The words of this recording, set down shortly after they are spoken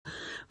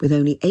with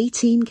only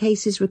 18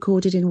 cases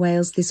recorded in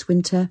Wales this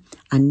winter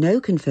and no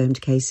confirmed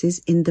cases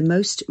in the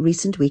most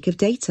recent week of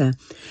data.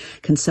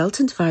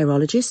 Consultant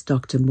virologist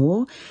Dr.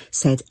 Moore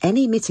said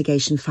any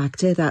mitigation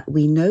factor that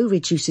we know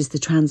reduces the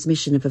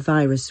transmission of a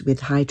virus with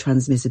high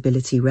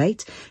transmissibility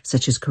rate,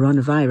 such as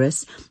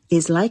coronavirus,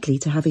 is likely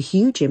to have a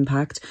huge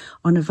impact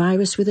on a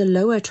virus with a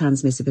lower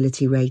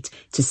transmissibility rate.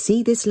 To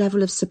see this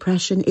level of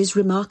suppression is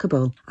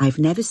remarkable. I've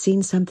never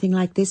seen something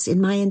like this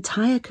in my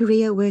entire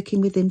career working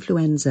with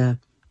influenza.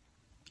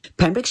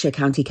 Pembrokeshire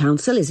County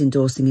Council is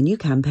endorsing a new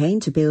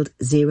campaign to build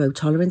zero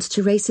tolerance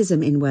to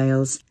racism in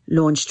Wales.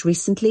 Launched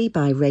recently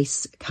by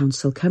Race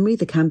Council Cymru,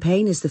 the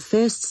campaign is the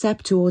first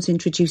step towards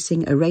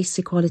introducing a race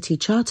equality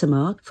charter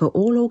mark for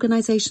all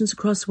organisations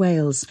across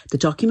Wales. The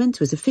document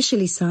was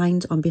officially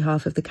signed on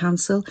behalf of the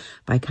council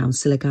by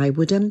Councillor Guy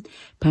Woodham,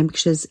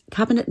 Pembrokeshire's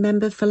Cabinet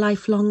Member for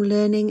Lifelong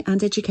Learning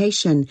and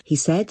Education. He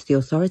said the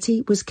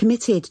authority was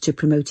committed to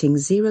promoting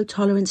zero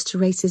tolerance to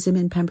racism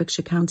in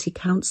Pembrokeshire County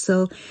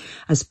Council.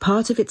 As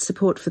part of its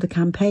support for the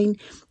campaign,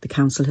 the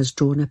council has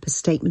drawn up a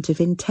statement of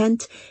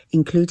intent,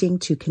 including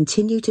to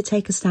continue to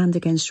take a stand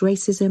against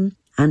racism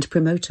and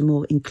promote a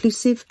more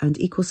inclusive and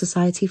equal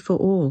society for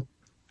all.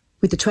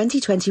 With the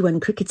 2021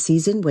 cricket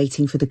season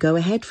waiting for the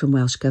go-ahead from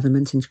Welsh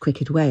Government and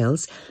Cricket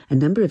Wales, a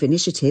number of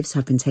initiatives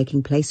have been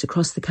taking place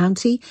across the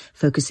county,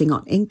 focusing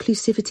on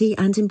inclusivity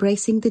and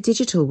embracing the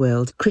digital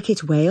world.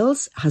 Cricket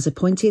Wales has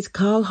appointed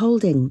Carl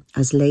Holding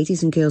as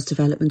Ladies and Girls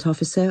Development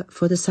Officer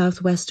for the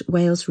South West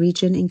Wales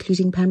region,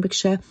 including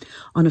Pembrokeshire,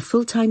 on a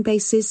full-time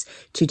basis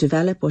to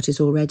develop what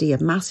is already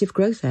a massive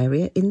growth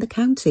area in the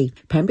county.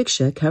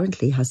 Pembrokeshire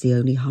currently has the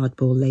only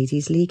hardball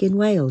ladies league in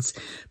Wales,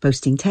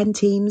 boasting 10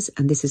 teams,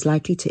 and this is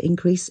likely to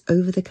increase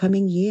over the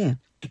coming year.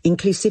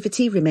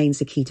 Inclusivity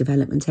remains a key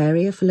development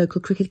area for local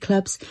cricket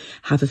clubs.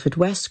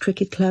 Haverfordwest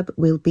Cricket Club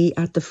will be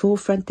at the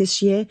forefront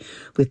this year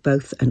with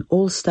both an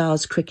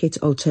All-Stars Cricket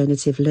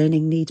Alternative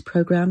Learning Need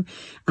programme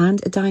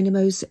and a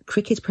Dynamo's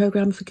cricket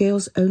programme for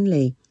girls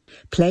only.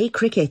 Play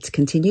Cricket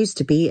continues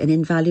to be an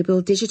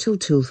invaluable digital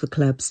tool for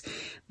clubs,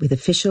 with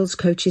officials,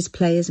 coaches,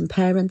 players and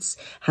parents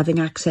having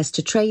access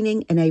to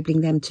training,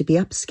 enabling them to be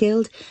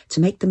upskilled to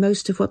make the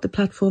most of what the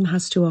platform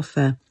has to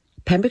offer.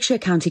 Pembrokeshire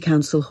County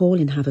Council Hall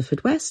in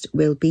Haverfordwest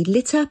will be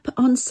lit up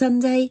on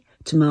Sunday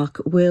to mark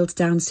World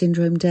Down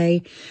Syndrome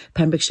Day.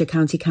 Pembrokeshire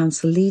County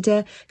Council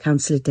leader,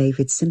 Councillor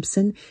David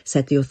Simpson,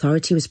 said the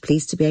authority was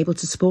pleased to be able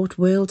to support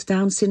World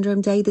Down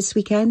Syndrome Day this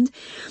weekend.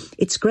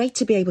 It's great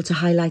to be able to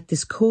highlight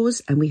this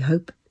cause, and we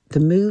hope the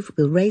move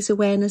will raise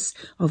awareness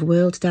of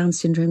World Down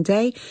Syndrome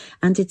Day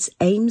and its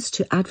aims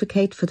to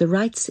advocate for the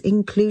rights,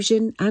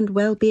 inclusion and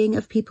well-being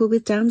of people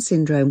with Down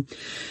syndrome.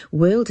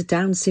 World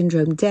Down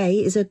Syndrome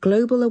Day is a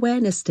global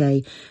awareness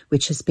day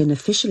which has been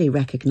officially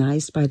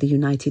recognised by the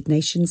United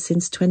Nations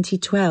since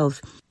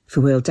 2012. For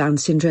World Down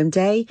Syndrome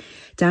Day,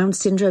 Down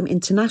Syndrome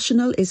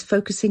International is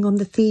focusing on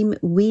the theme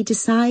We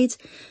Decide,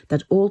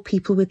 that all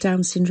people with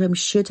Down syndrome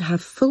should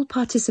have full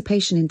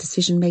participation in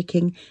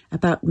decision-making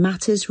about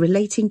matters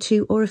relating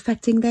to or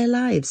affecting their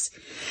lives.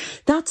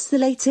 That's the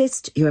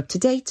latest. You're up to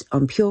date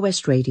on Pure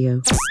West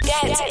Radio.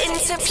 Get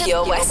into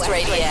Pure West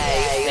Radio.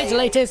 It's the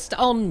latest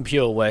on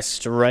Pure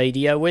West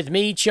Radio with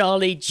me,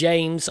 Charlie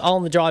James,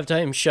 on the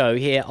Drivetime show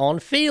here on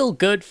Feel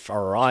Good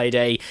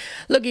Friday.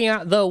 Looking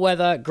at the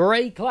weather,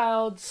 grey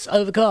clouds,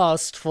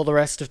 overcast for the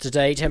rest of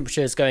today.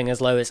 Temperatures going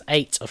as low as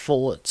 8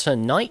 for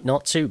tonight.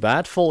 Not too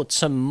bad. For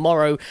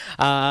tomorrow,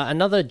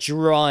 another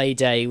dry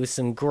day with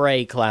some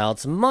grey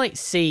clouds. Might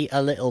see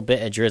a little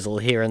bit of drizzle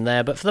here and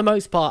there, but for the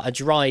most part, a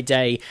dry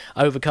day,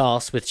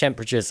 overcast with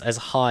temperatures as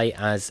high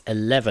as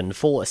 11.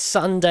 For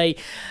Sunday,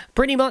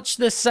 pretty much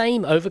the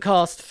same,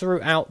 overcast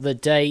throughout the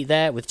day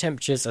there with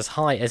temperatures as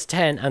high as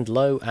 10 and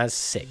low as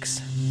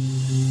 6.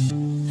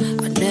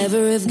 I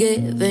never have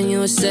given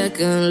you a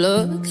second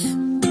look,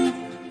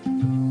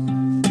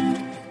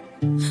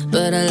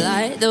 but I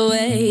like the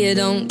way you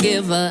don't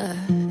give a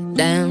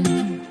damn.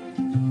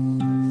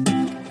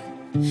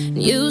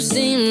 You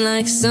seem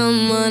like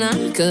someone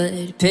I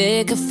could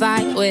pick a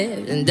fight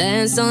with and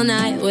dance all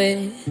night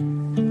with.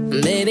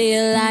 Maybe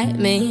you like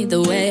me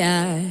the way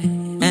I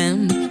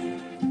am.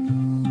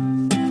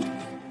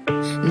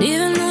 And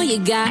even though you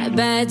got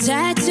bad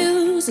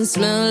tattoos and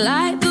smell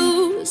like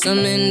booze, I'm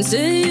into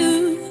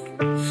you.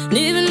 And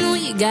even though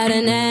you got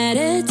an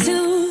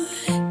attitude,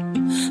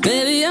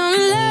 baby, I'm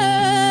in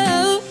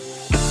love.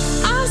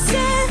 I've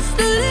said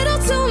a little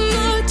too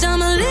much,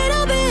 I'm a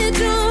little bit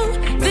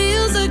drunk.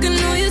 Feels like I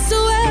know you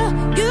so well.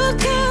 You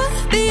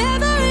could be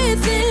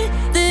everything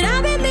that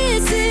I've been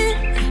missing.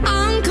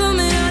 I'm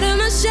coming out of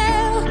my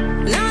shell,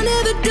 and I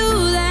never do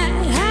that.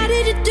 How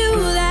did you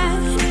do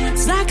that?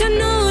 It's like I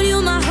know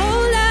you my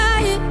whole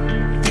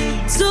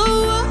life. So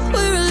what,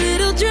 we're a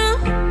little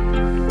drunk.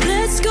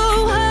 Let's go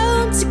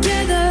home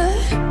together.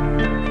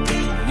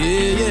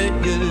 Yeah, yeah,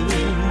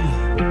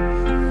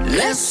 yeah.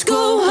 Let's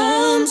go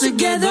home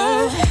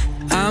together.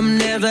 I'm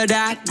never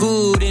that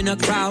good in a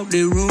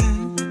crowded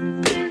room.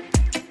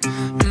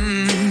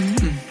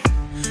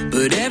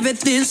 But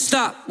everything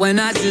stopped when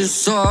I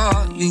just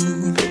saw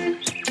you.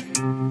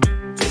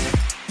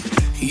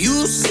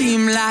 You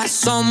seem like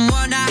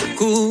someone I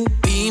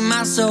could be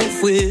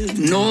myself with,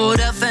 no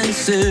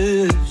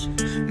defenses.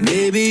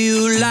 Maybe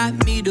you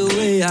like me the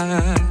way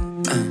I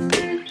am.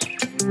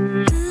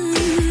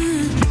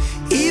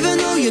 Even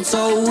though you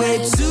talk way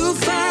too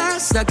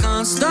fast, I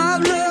can't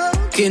stop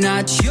looking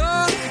at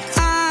your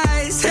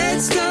eyes.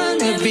 Head's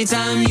done every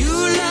time you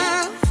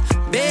laugh.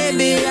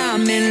 Baby,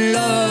 I'm in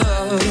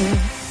love.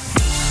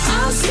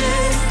 I'll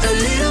say a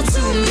little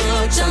too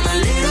much, I'm a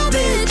little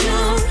bit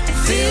drunk.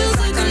 Feels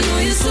like I know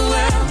you so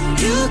well.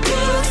 You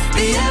could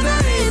be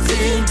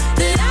everything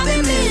that I've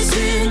been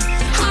missing.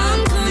 I'm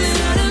coming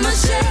out of my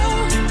shell.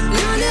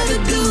 I'll never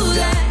do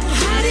that.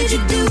 How did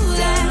you do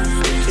that?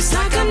 It's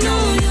like I've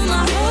known you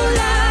my whole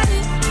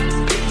life.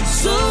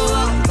 So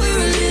what? We're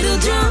a little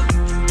drunk.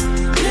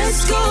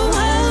 Let's go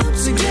home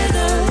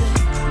together.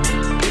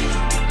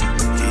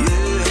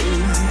 Yeah.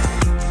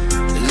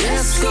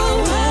 Let's go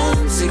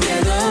home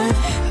together.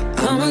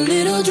 I'm a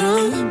little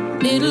drunk,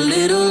 need a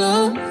little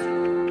love.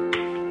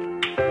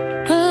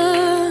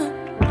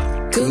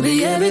 Could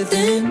be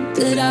everything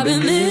that I've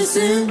been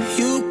missing.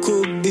 You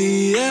could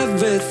be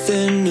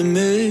everything to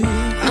me.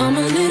 I'm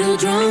a little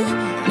drunk,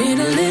 need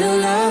a little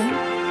love.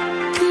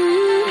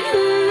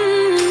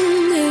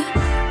 Yeah.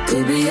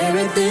 Could be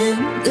everything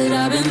that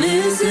I've been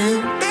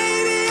missing.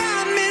 Baby,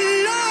 I'm in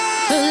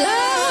love.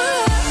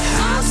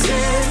 I've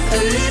said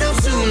a little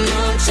too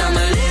much, I'm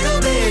a little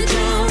bit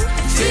drunk.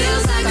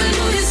 Feels like I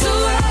know you so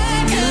well.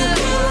 You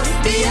could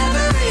be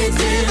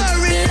everything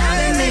that I've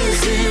been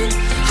missing.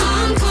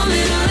 I'm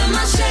coming out of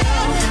my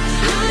shell.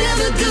 I'll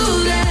never do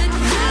that.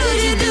 How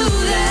did you do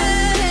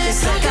that?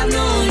 It's like I've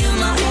known you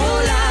my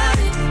whole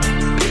life.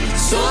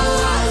 So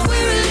what?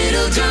 We're a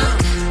little drunk.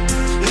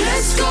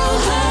 Let's go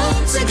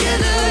home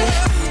together.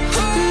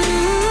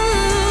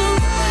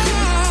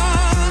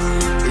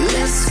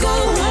 Let's go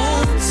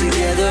home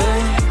together.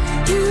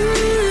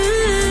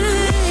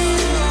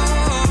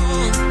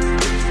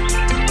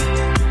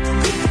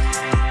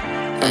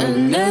 I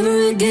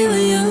never give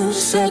you a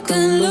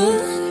second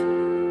look,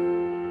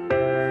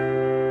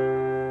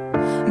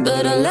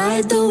 but I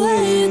like the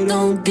way you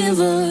don't give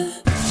up.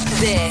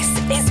 This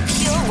is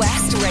Pure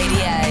West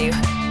Radio.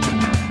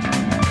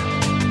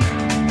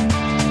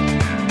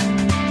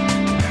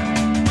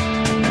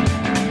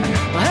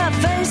 Her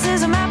face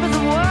is a map of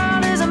the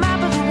world, is a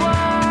map of the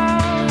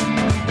world.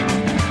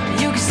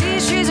 You can see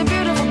she's a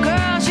beautiful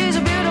girl, she's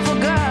a beautiful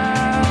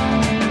girl.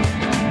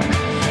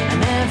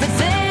 And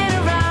everything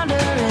around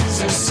her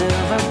is a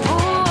silver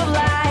pool of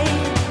light.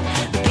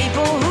 The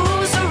people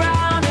who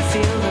surround her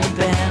feel the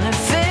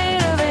benefit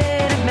of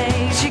it, it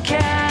makes you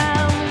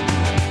count.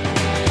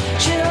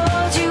 She'll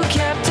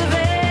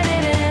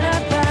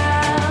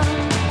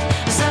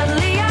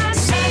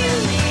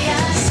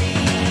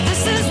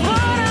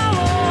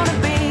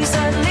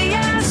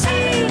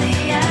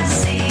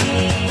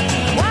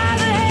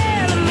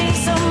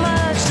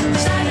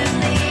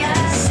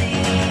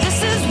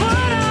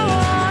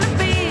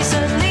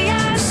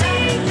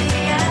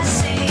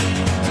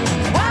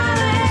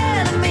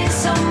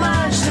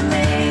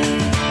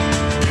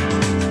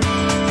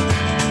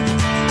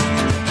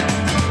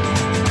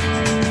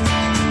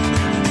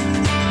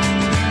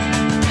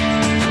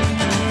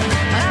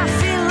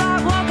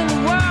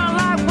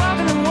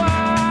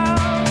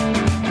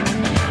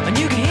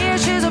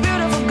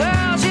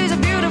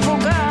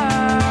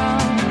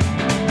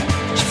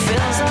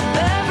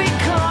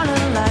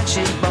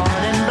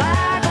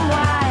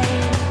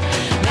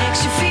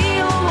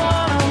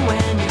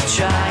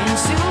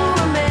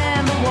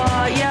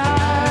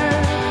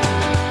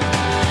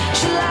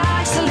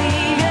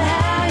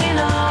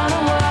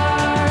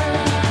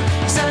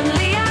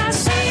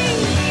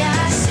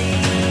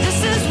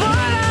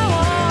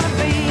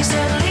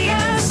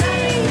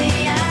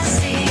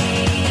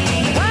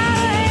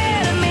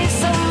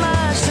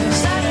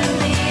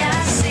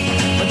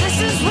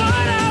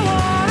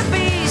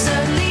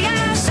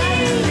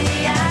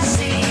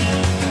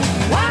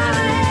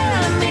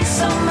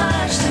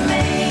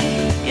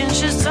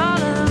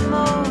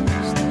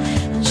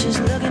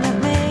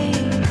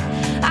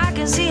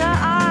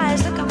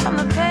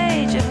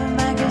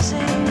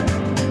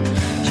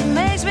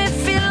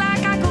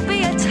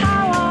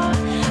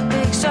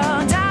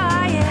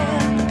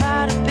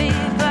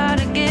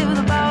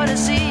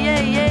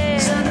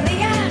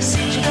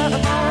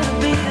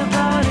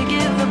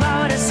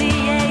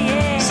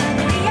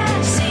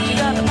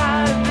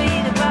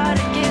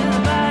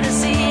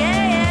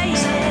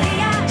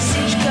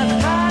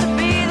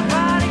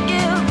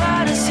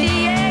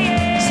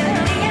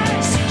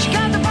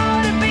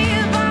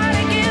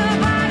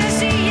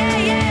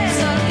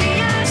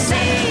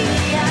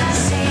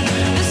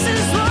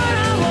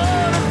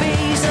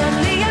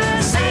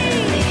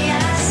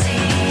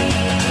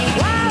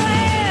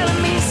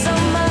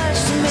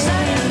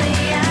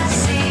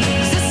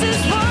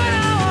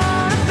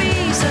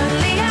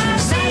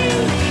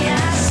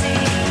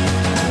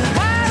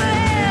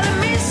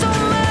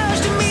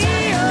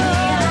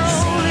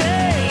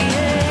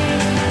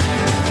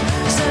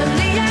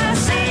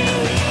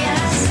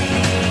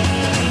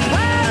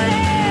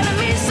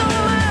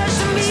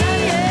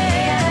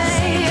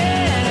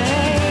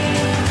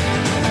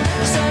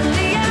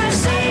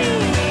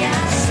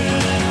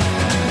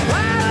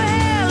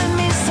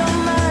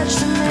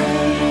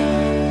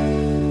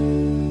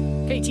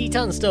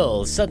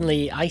Tunstall,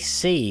 Suddenly I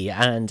See,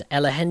 and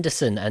Ella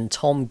Henderson and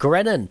Tom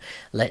Grennan.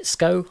 Let's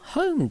go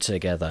home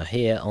together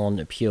here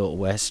on Pure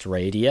West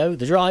Radio.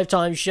 The Drive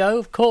Time Show,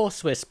 of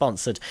course, we're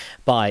sponsored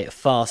by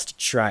Fast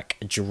Track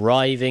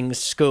Driving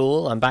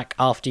School. I'm back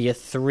after your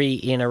 3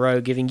 in a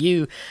row, giving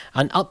you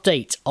an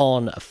update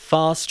on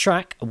Fast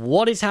Track,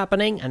 what is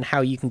happening, and how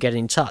you can get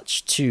in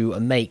touch to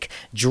make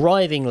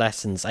driving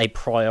lessons a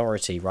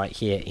priority right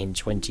here in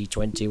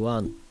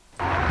 2021.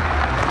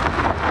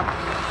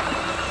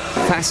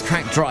 Fast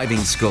Track Driving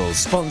School,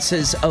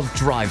 sponsors of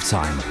Drive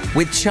Time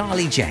with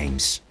Charlie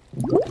James.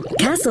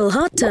 Castle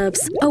Hot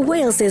Tubs are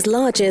Wales's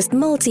largest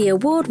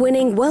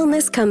multi-award-winning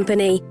wellness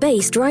company,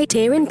 based right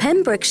here in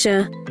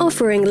Pembrokeshire,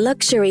 offering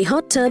luxury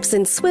hot tubs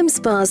and swim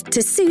spas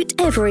to suit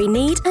every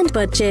need and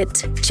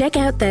budget. Check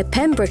out their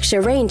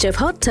Pembrokeshire range of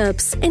hot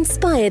tubs,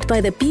 inspired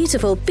by the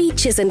beautiful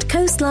beaches and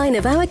coastline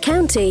of our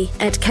county,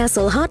 at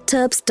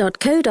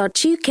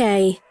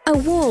castlehottubs.co.uk. A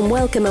warm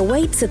welcome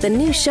awaits at the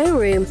new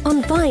showroom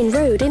on Vine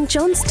Road in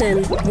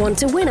Johnston. Want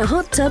to win a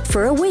hot tub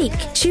for a week?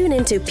 Tune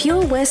into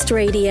Pure West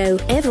Radio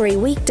every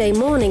weekday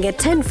morning at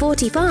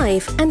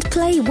 10:45 and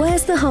play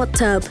Where's the Hot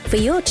Tub for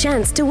your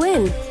chance to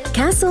win.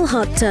 Castle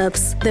Hot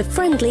Tubs, the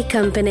friendly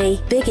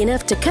company, big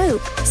enough to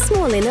cope,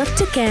 small enough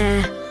to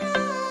care.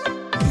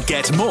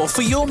 Get more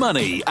for your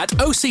money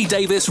at OC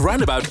Davis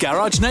Roundabout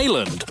Garage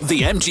Neyland,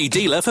 the MG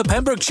dealer for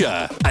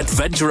Pembrokeshire.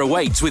 Adventure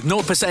awaits with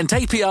 0%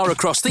 APR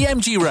across the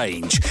MG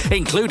range,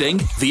 including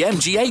the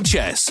MG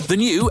HS, the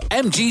new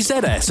MG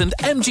ZS and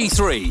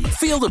MG3.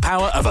 Feel the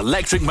power of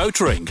electric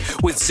motoring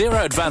with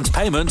zero advance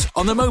payment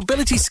on the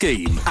mobility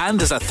scheme.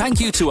 And as a thank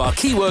you to our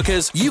key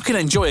workers, you can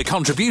enjoy a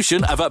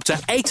contribution of up to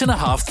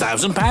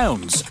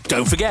 £8,500.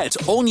 Don't forget,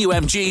 all new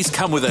MGs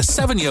come with a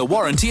 7-year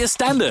warranty as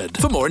standard.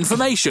 For more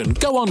information,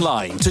 go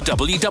online to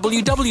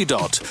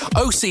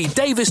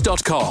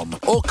www.ocdavis.com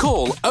or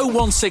call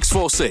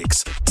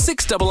 01646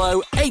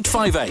 600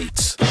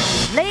 858.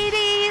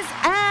 Ladies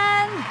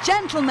and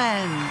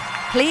gentlemen,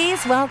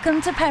 please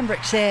welcome to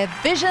Pembrokeshire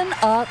Vision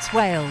Arts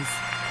Wales,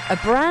 a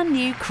brand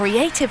new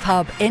creative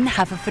hub in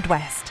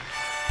Haverfordwest,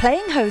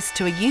 playing host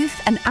to a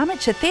youth and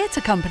amateur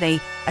theatre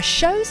company, a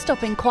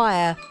show-stopping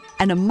choir,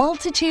 and a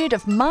multitude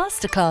of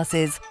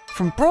masterclasses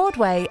from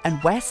Broadway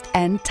and West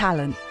End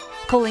talent,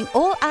 calling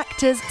all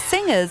actors,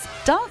 singers,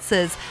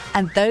 dancers,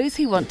 and those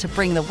who want to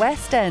bring the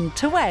West End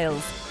to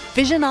Wales.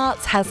 Vision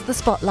Arts has the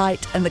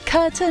spotlight and the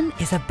curtain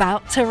is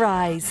about to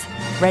rise.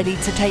 Ready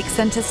to take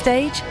centre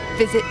stage?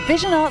 Visit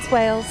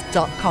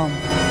visionartswales.com.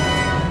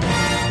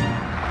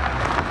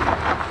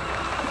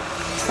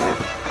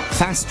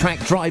 Fast Track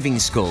Driving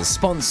School,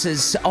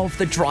 sponsors of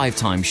the Drive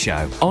Time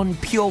Show on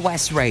Pure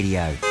West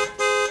Radio.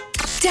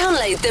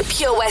 Download the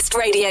Pure West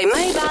Radio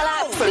mobile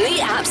app from the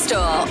App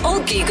Store or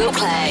Google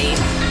Play.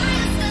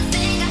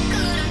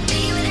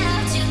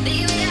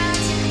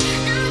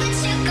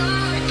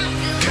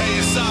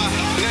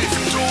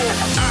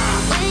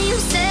 When you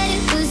said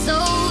it was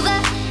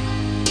over,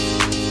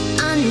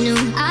 I knew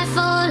I'd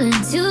fallen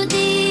too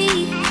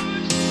deep.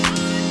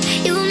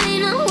 You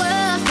made my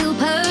world feel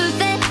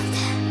perfect,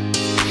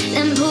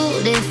 then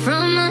pulled it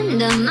from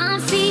under my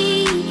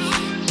feet.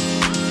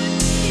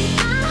 I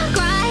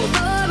cried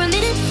for a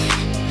minute,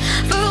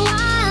 for a while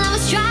I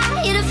was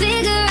trying to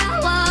figure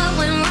out what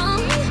went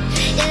wrong.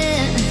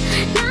 Yeah,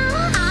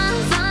 now I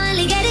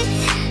finally get it,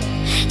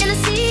 and I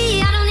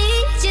see I don't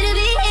need you to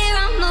be here.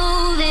 I'm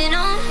moving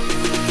on.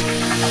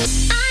 I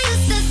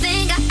used to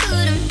think I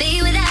couldn't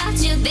be without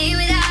you, be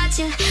without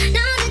you.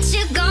 Now that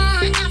you're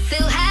gone, I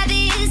feel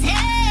happy as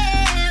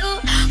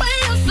hell.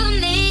 Wait up for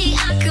me,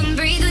 I can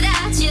breathe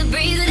without you,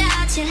 breathe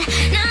without you.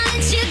 Now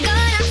that you're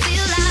gone, I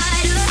feel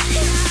lighter.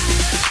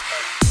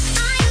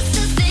 I used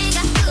to think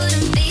I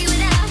couldn't be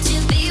without you,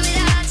 be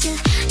without you.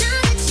 Now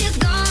that you're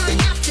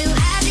gone, I feel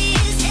happy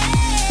as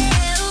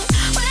hell.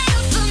 Wait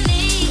up for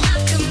me,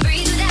 I can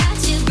breathe without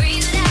you,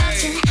 breathe without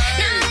you.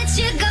 Now that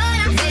you're gone,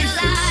 I feel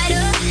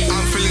lighter.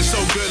 I'm feeling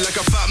so good like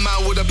a fat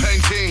man with a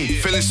painting.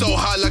 Feeling so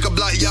high like a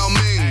black Yao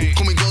Ming.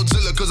 Call me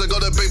Godzilla cause I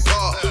got a big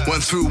part.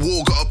 Went through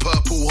war, got a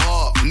purple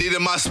heart.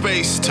 Needed my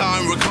space,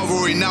 time,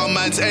 recovery. Now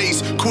man's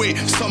ace, quit,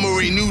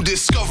 summary, new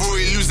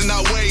discovery. Losing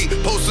that weight,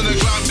 post on the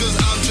ground cause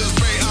I'm just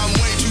great. I'm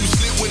way too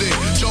slick with it,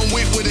 John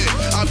Wick with it.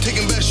 I'm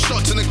taking best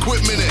shots and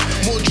equipment it.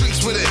 More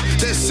drinks with it,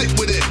 they're sick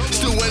with it.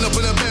 Still went up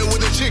in a bed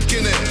with a chick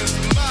in it.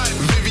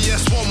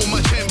 VVS one with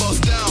my chain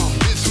boss down.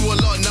 Been through a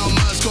lot, now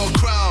man's got a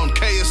crown.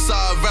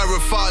 KSI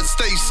verified,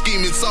 stay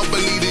scheming, some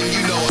believing,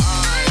 you know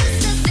I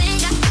used to think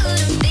I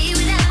couldn't be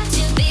without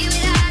you, be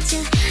without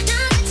you.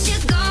 Now that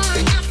you're gone,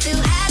 I feel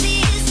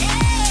happy as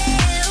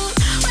hell.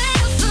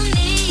 Wait up for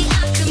me,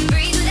 I can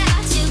breathe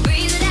without you,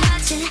 breathe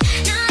without you.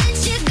 Now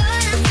that you're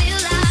gone, I feel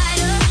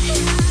lighter.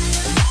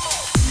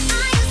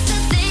 I used to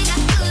think I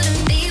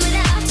couldn't be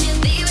without you,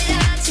 be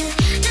without you.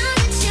 Now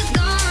that you're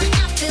gone, I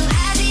feel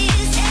happy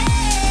as hell.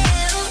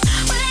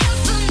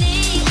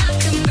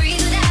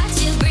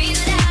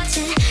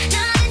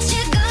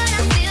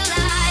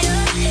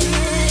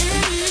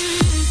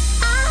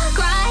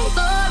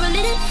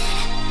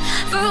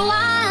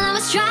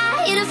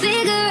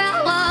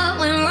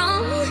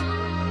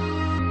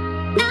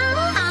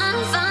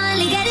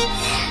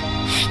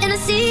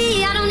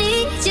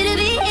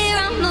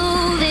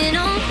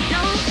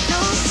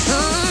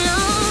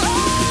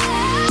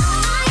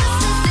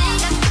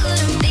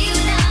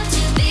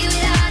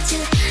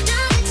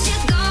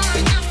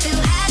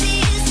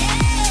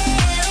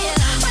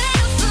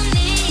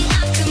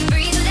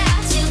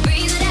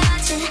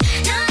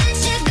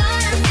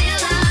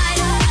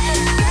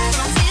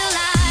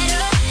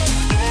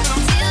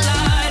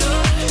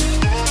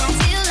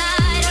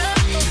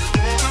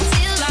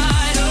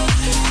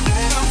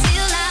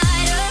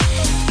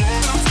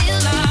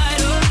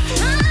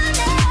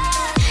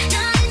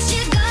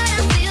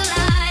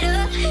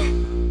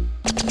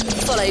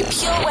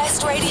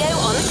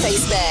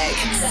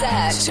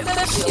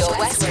 for Pure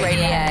West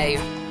Radio.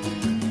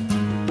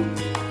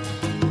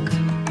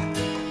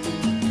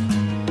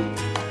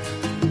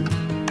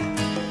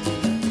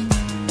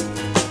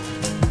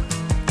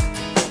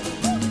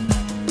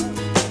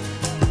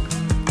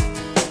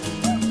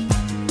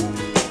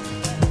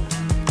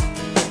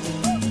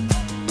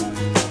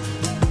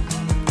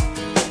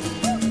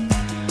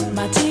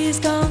 My tea's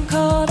gone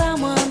cold,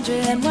 I'm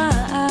wondering why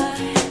I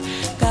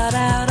got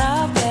out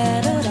of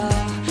bed at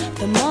all.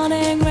 The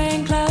morning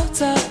rain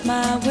clouds up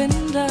my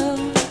window,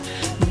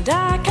 and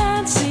I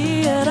can't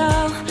see it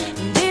all.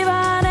 And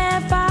even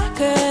if I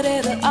could,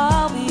 it'll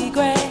all be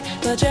great.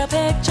 But your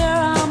picture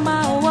on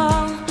my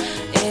wall,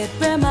 it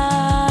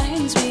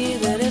reminds me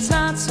that it's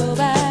not so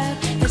bad,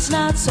 it's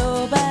not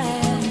so bad.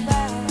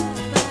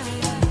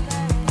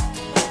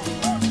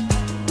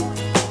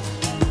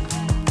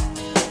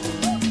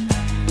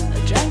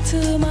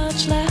 Too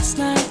much last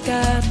night,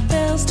 got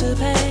bills to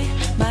pay.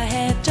 My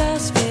head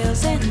just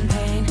feels in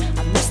pain.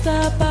 I missed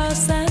the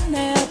bus and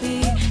they'll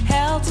be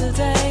hell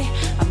today.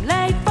 I'm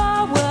late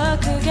for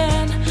work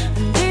again,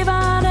 and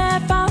even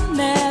if I'm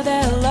there,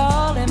 they'll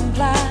all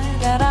imply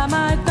that I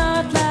might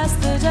not last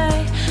the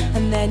day.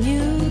 And then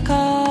you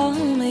call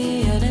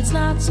me, and it's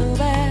not so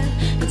bad,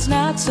 it's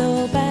not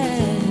so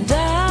bad.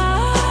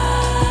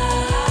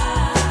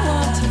 I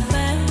want to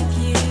thank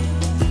you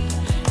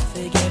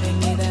for giving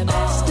me the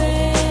best day.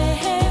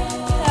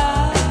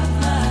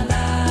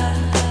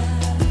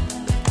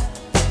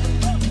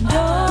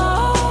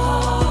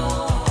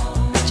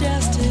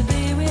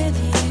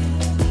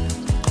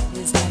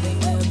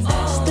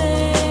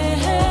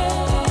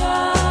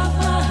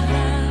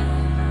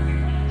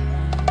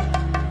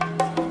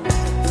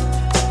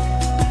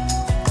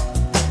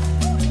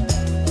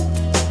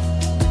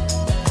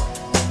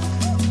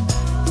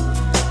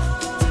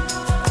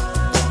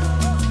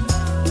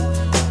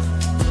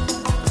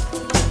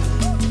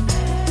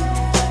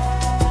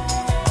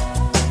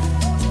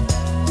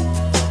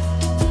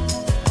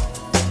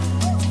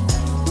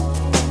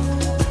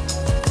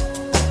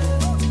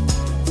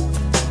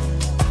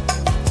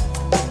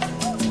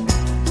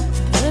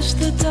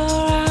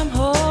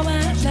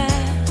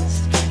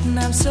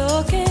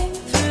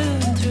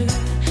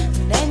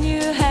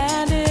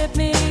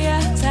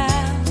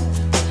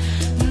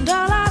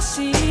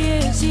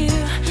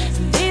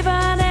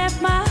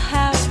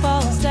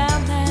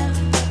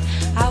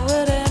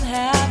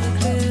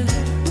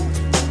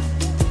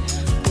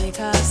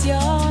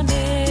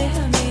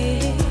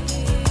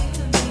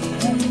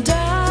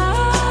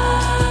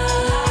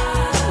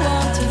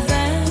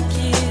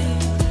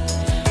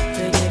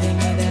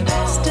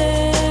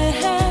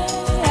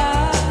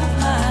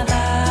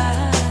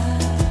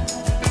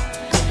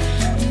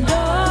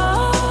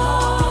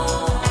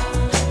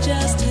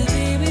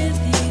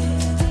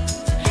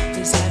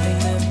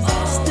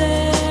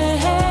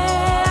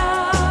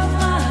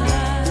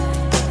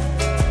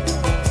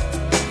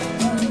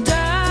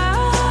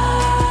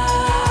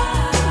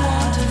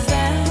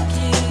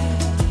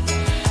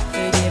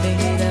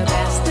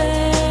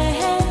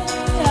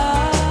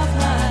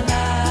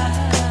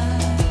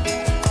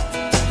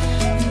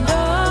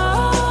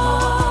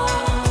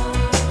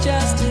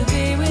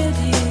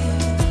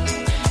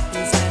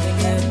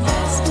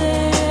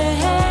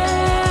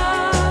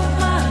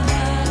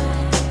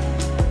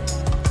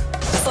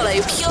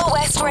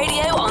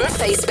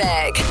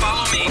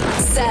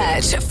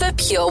 Search for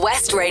Pure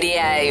West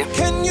Radio.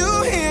 Can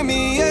you hear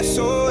me?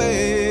 SOS.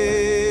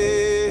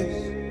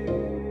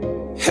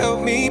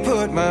 Help me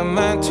put my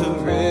mind to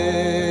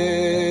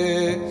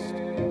rest.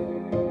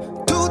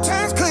 2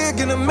 times click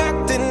and I'm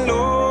acting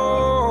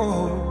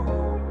low.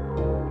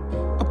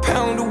 A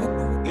pound of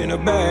in a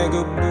bag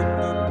of.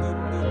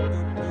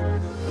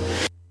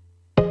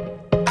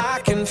 I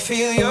can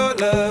feel your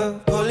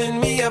love pulling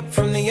me up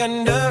from the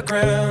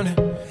underground.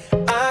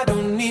 I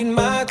don't need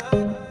my.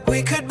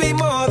 We could be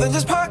more than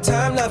just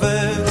part-time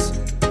lovers.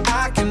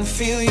 I can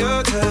feel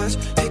your touch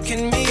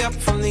picking me up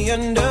from the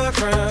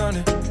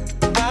underground.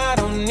 I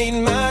don't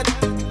need much.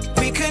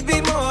 We could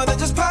be more than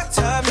just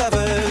part-time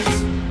lovers.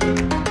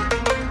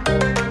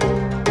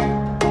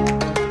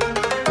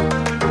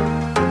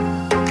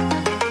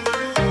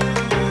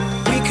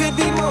 We could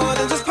be more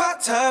than just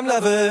part-time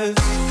lovers.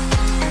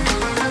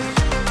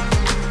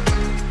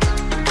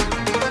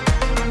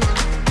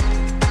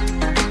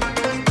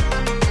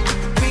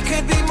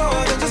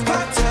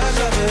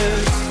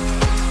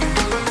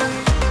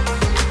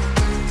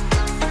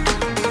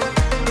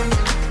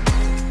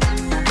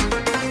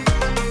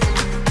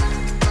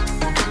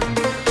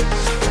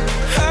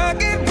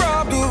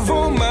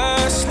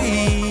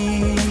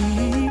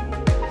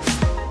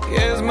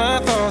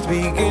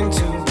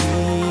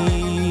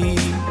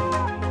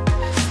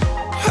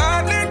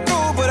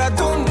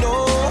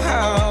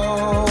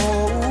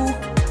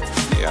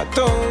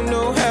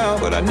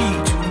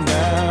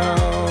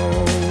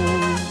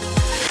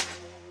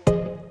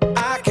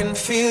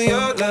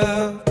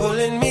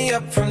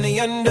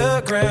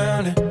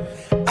 Underground.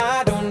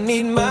 I don't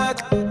need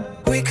much.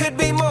 We could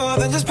be more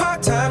than just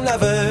part-time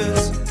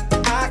lovers.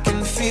 I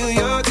can feel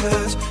your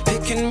touch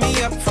picking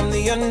me up from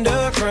the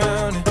underground.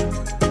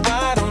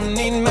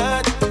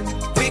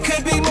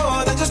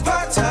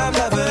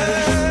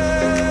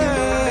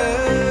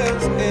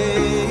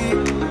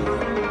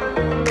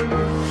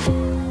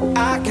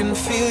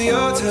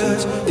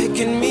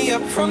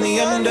 from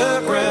the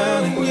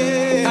underground.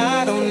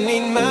 I don't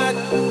need much.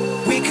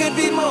 We could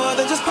be more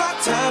than just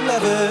part-time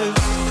lovers.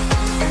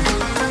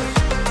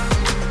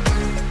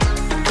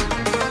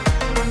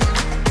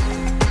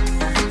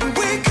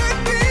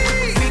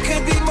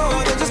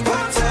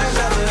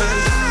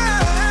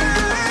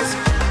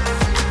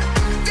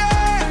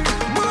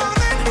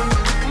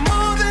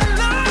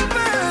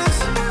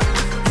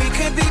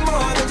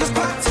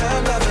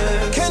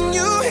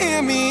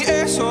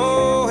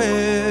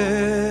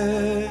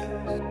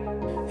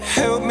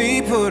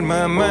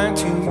 My mind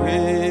to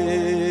rest.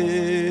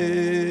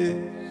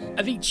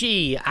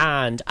 Avicii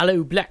and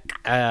Aloe Black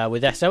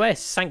with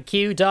SOS. Thank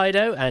you,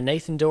 Dido, and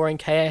Nathan Doran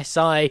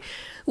KSI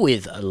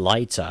with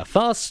Lighter.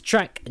 Fast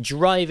Track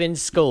Driving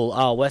School,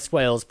 our West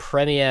Wales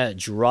premier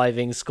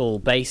driving school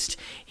based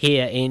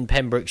here in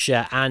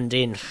Pembrokeshire and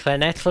in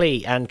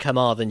Llanelli and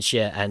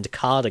Carmarthenshire and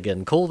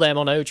Cardigan. Call them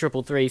on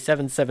 0333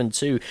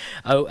 772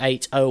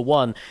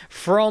 0801.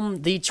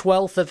 From the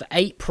 12th of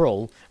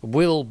April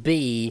will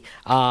be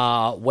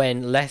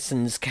when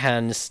lessons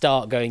can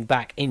start going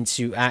back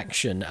into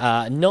action.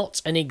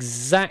 Not an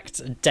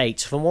exact date.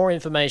 For more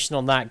information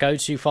on that, go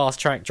to Fast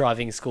Track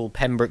Driving School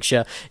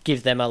Pembrokeshire,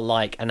 give them a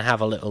like and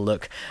have a little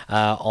look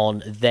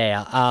on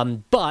there.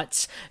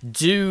 But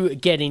do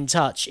get in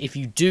touch if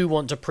you do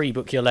want to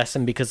pre-book your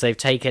lesson, because they've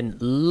taken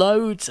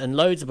loads and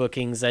loads of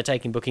bookings. They're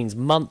taking bookings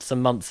months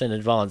and months in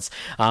advance.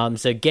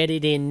 So get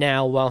it in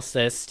now whilst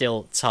there's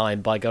still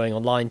time by going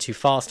online to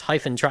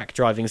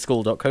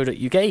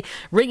fast-trackdrivingschool.co.uk,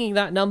 ringing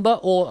that number,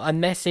 or a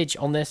message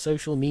on their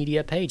social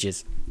media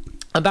pages.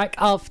 I'm back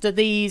after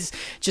these,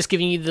 just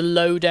giving you the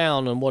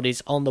lowdown on what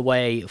is on the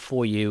way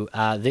for you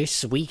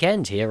this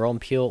weekend here on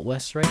Pure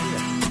West Radio.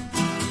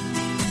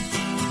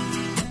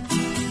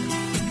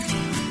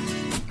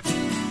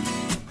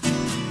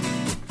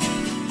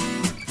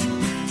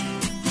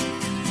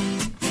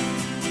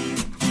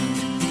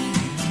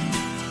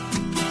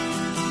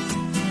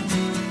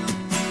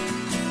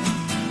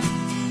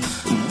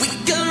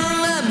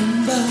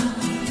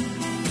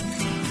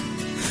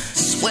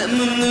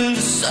 Swimming in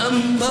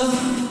December,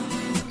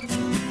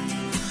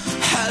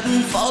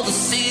 heading for the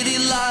city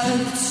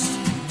lights.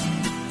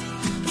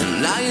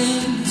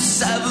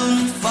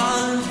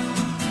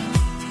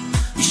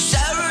 975, we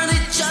sharing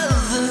each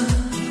other,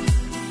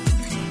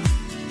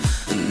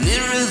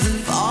 nearer than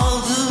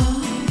farther.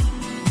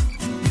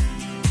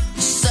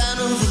 The scent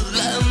of the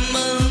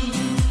lemon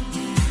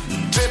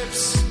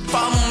drips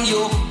from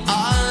your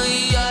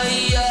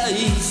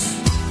eyes.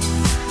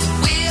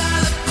 We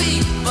are the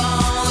people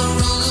that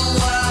rule the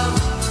world,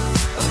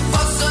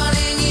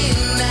 fussing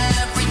in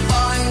every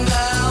boy and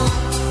girl,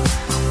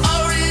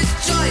 all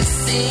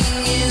rejoicing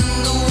in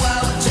the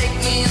world. Take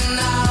me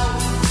now,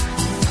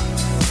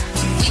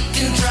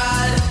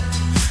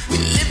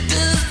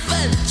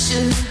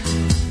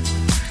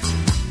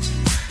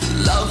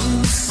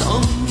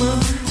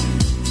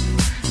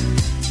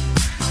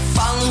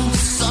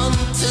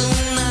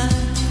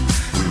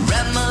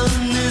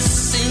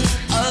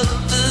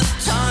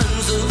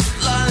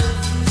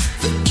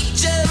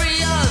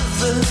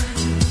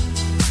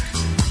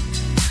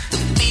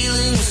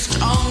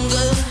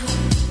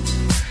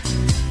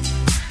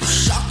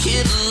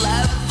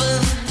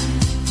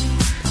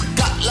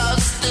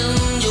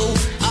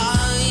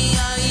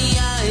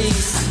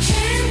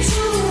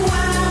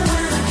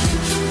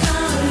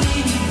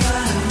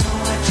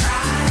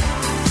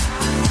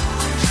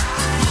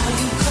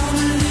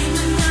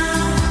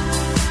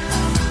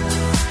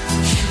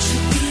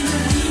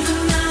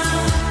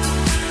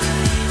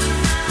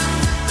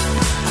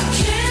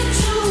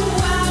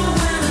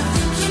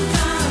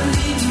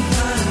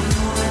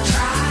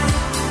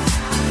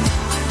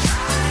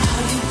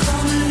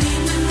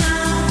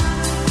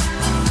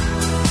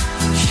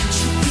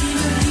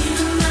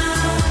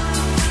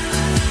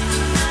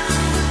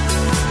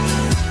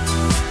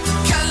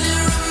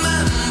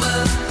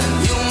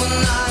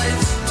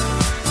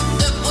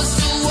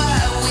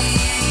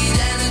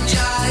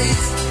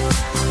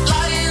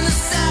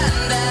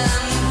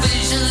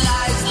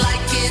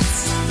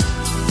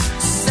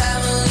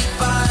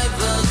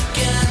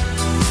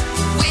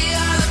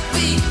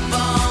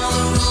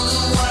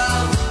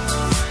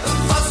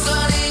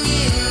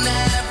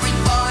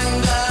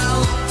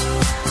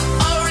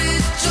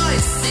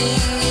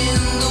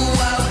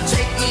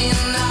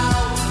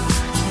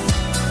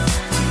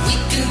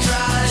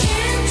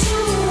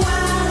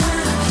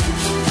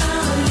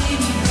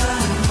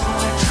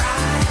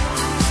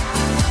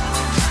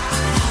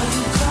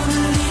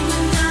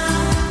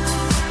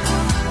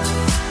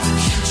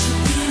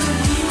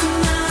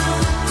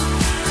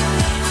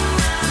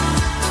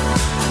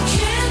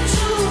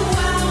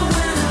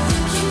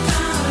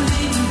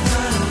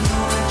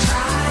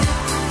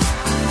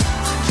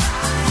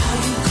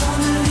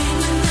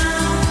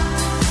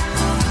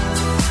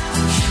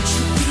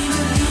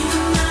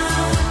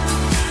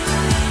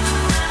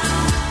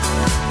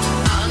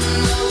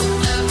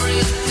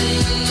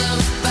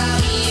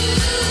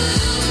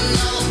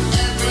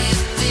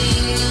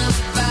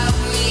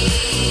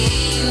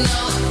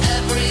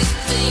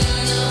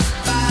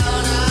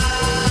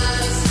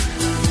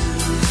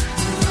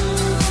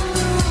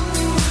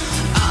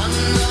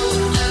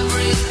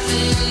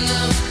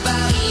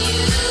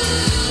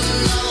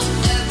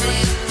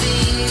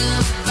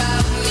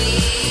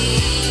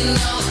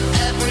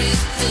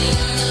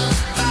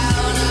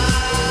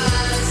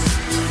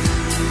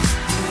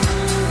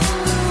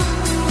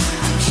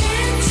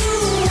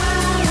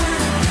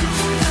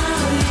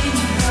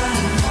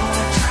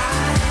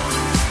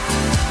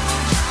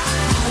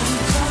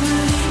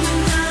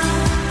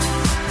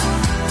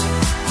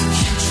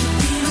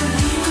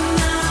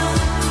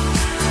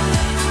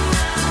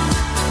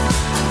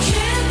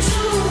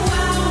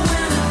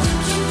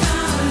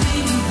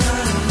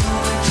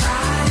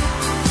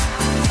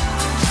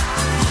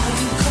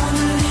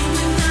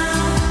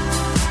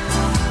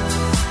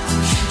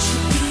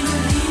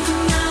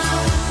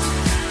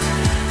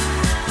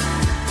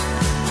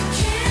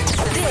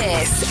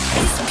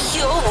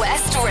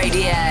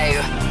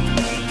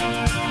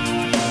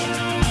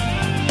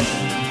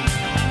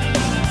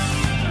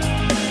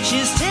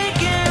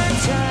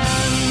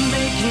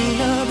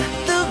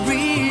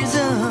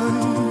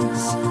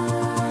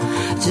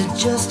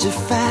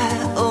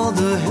 justify all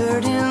the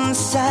hurt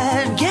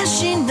inside.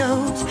 Guess she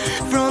knows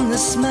from the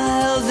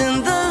smiles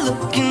and the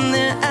look in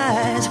their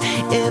eyes.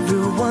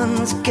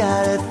 Everyone's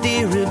got a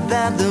theory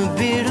about the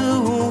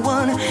bitter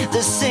one.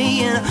 They're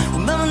saying, well,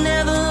 Mama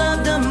never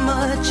loved her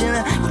much,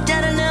 and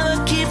Daddy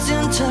never keeps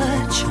in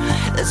touch.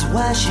 That's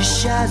why she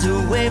shies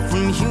away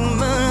from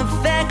human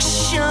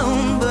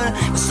affection. But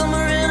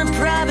somewhere in a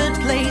private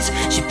place,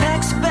 she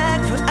packs a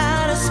bag for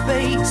outer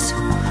space.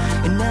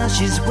 And now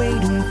she's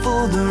waiting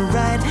for the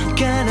right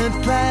kind of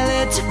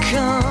pilot to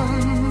come.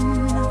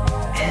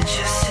 And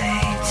she'll say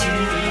to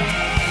me,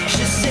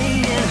 she'll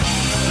say,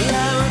 well,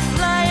 I will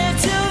fly you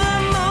to the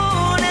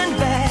moon and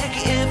back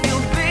if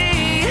you'll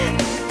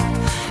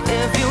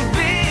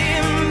be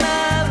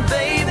my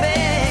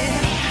baby.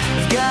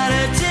 I've got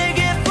a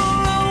ticket for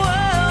a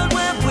world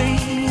where we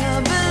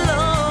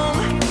belong.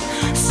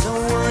 So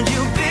would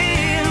you be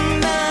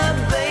my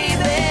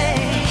baby?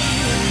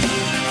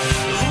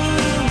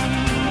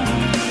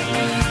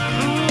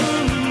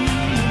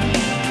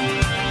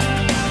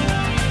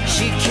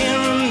 She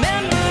can't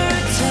remember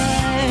a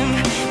time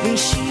when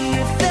she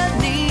felt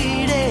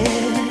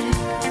needed.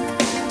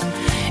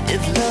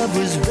 If love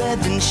was red,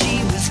 then she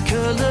was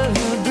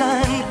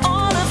colorblind.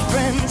 All her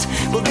friends,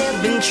 well,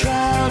 they've been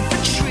tried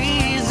for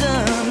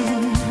treason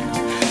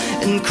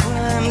and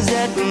crimes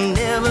that were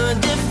never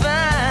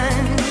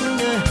defined.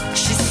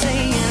 She's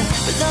saying,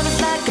 but love is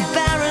like a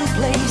barren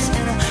place,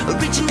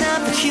 and reaching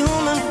out for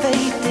human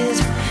faith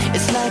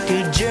it's like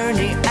a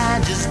journey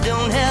I just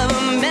don't have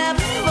a map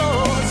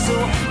for. So,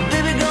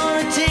 baby,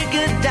 gonna take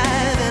a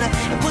dive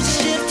and put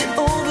shift to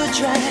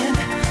overdrive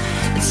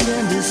and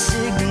send a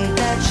signal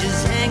that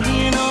she's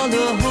hanging all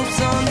the hopes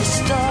on the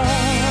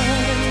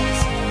stars.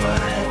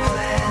 What a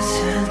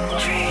pleasant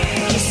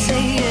dream. She's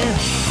saying,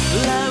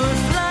 well, I will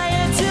fly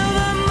you to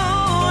the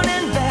moon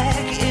and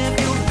back if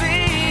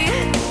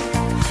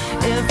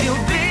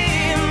you'll be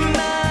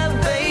my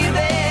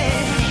baby.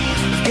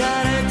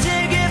 Got a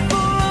ticket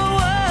for a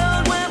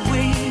world where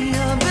we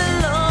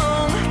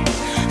belong.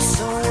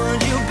 So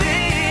would you be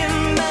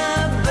my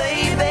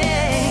baby?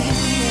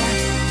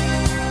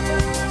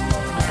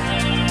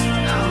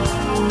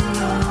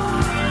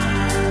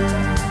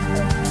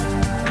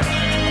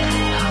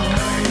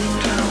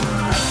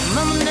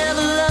 Mama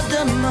never loved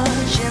her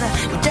much, and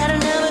Daddy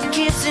never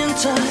keeps in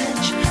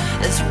touch.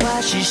 That's why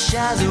she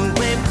shies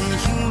away from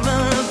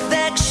human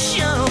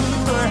affection.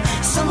 But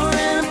somewhere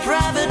in a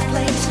private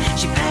place,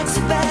 she packs a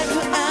bag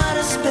for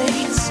outer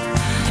space.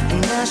 And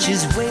now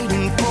she's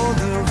waiting for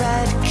the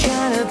right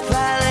kind of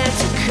pilot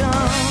to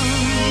come.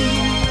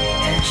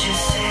 And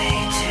she'll say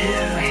to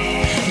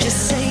him, just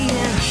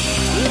saying,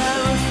 well, I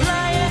will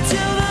fly you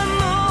to the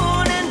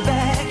moon and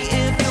back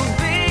if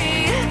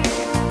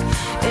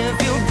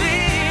you'll be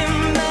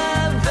my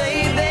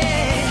baby.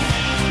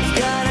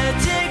 Got a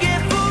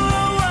ticket for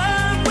a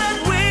world where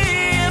we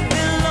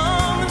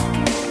belong.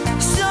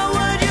 So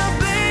would you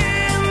be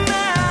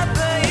my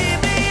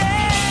baby?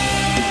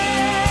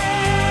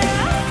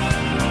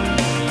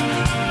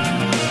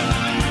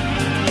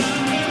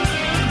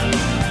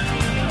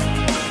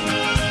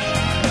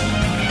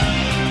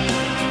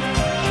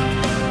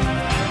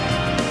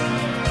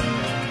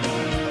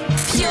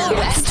 Pure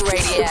West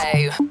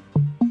Radio.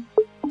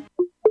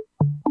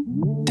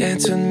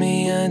 Dance with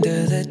me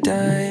under the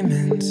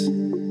diamonds.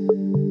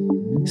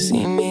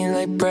 See me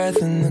like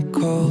breath in the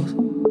cold.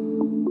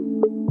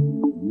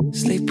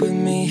 Sleep with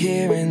me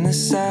here in the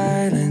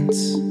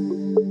silence.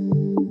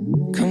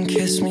 Come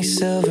kiss me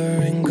silver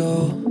and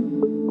gold.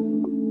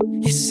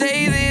 You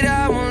say that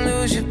I won't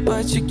lose you,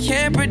 but you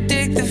can't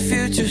predict the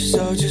future.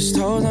 So just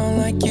hold on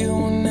like you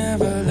will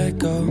never let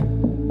go.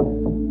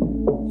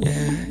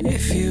 Yeah,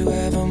 if you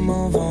ever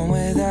move on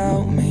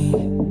without me,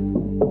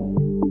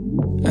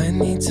 I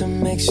need to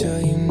make sure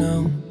you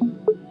know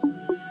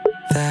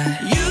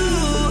that you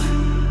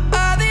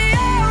are the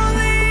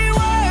only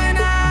one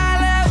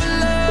I'll ever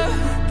love.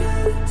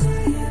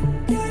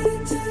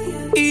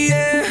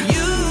 Yeah,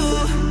 you.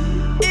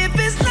 If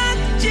it's not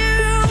you,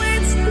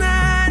 it's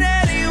not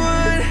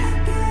anyone.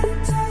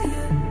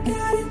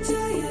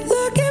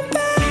 Looking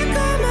back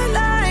on my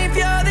life,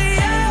 you're the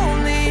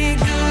only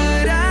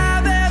good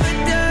I've ever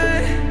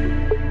done.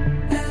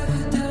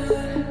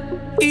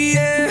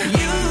 Yeah,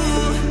 you.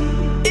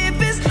 If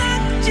it's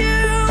not you,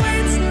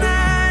 it's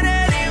not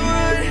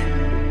anyone.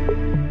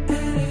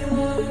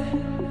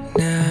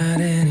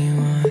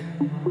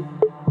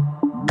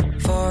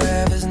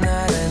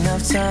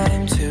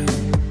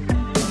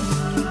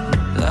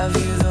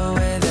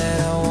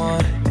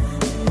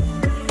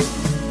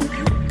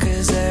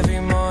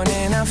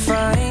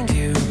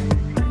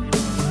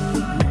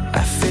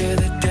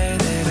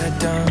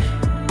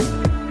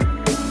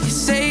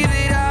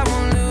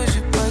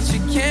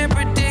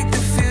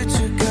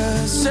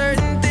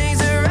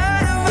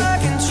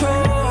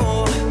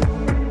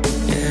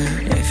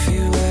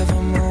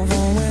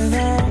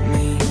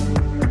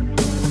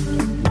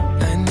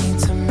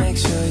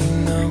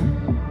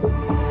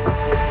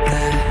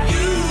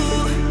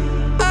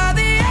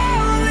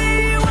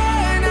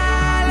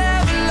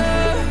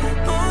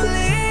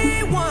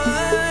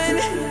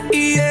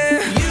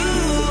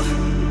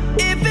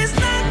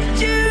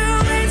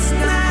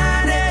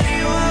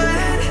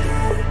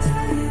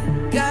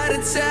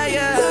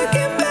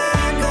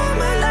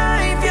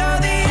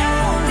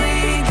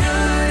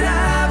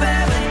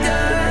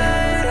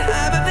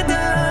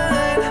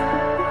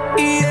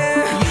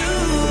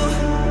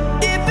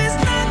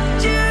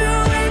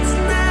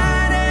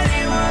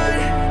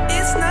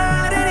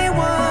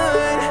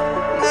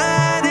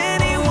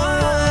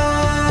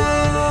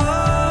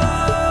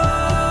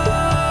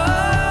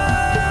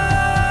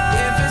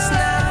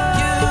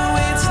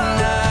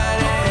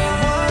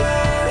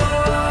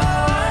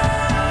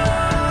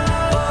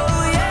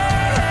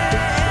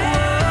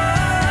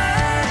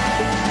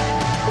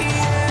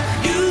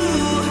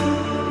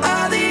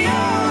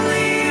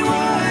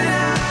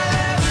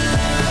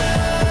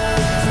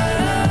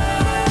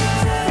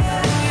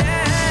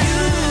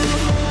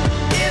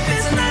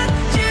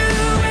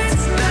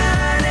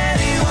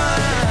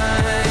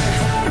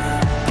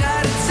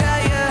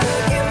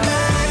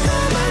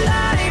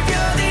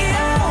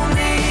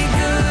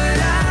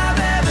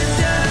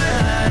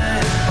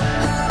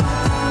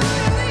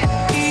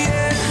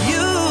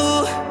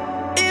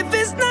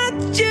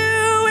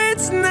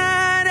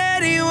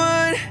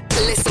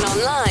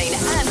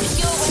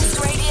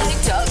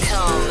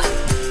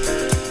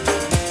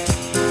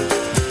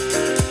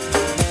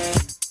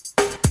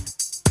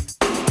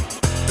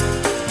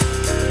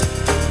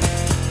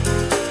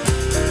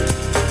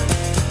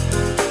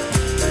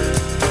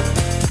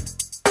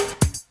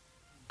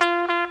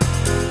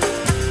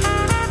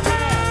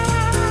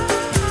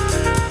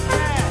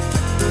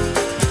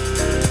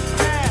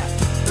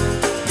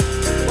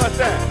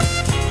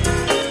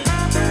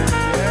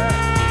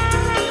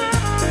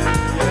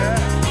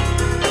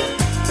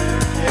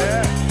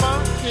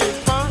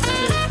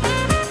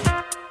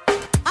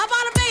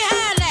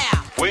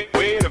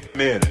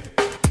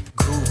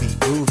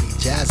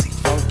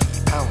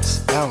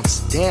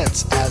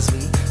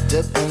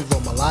 dip in the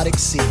melodic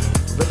sea.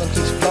 Rhythm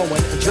keeps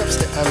flowing and drips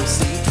to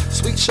MC.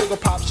 Sweet sugar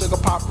pop,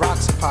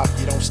 rocks and pop.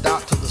 You don't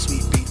stop till the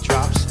sweet beat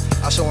drops.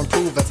 I shall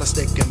improve as I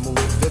stick and move.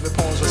 Vivid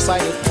poems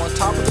recited on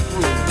top of the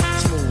groove.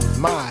 Smooth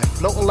mind,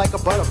 floating like a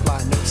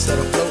butterfly. Notes set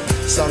afloat,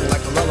 sung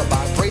like a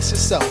lullaby. Brace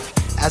yourself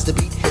as the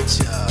beat hits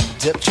ya.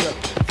 Dip, trip,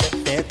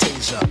 flip,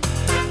 fantasia.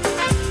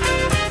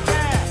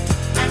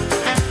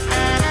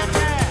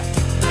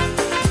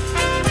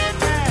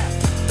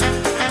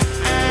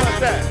 What's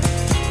that?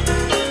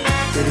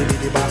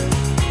 Diddy-diddy-bop.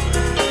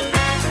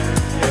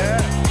 Yeah.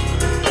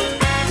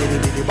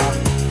 Diddy-diddy-bop.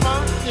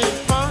 Funky,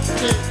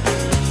 funky.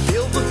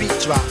 Feel the beat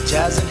drop,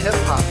 jazz and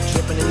hip-hop.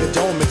 Dripping in your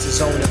dome, it's a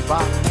zone and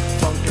bop.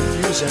 Funk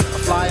confusion, a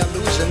fly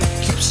illusion.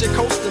 Keeps you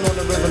coasting on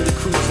the rhythm to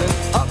cruising.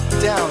 Up,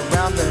 down,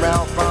 round and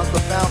round. Rhymes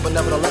profound, but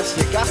nevertheless,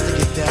 you got to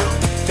get down.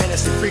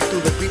 Fantasy freak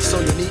through the beat so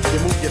unique. You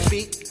move your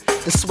feet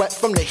and sweat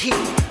from the heat.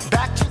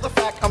 Back to the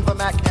fact, I'm the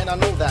Mac, and I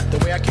know that. The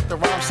way I kick the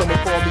rhyme, someone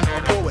call me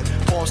a poet.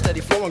 Poem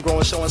steady flowing,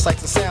 growing, showing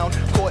sights and sound.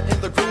 Caught in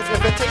the groove,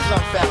 invitation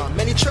I'm found.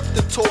 Many tripped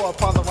and tore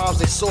upon the rhymes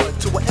they soared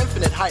to an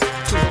infinite height,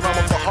 to the realm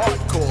of the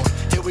hardcore.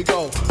 Here we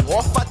go,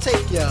 off I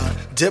take ya.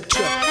 Dip,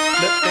 trip,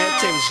 flip,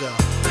 fantasia.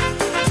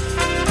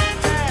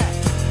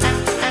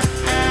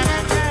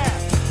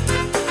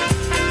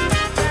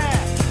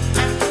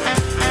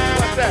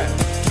 What's that?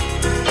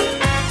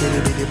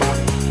 Diddy-diddy-bop.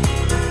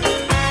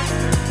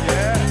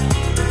 Yeah.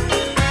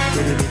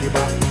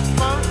 Diddy-diddy-bop.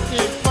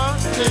 Funky,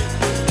 funky.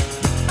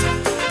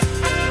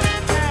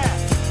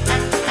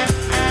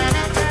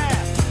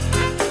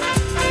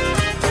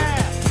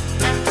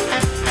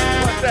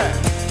 What's that?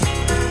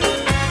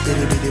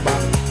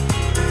 Diddy-diddy-bop.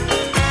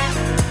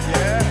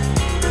 Yeah.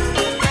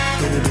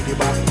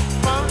 Diddy-diddy-bop.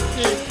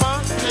 Funky,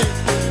 funky.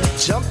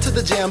 Jump to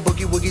the jam,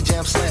 boogie woogie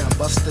jam slam.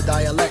 Bust the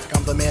dialect,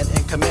 I'm the man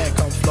in command.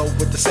 Come flow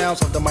with the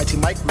sounds of the mighty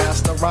mic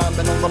master.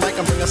 Rhyming on the mic,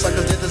 I'm bringing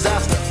suckers to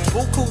disaster.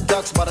 Buku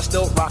ducks, but I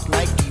still rock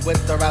Nike.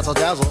 With the razzle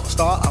dazzle,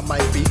 star I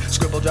might be.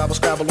 Scribble, jabble,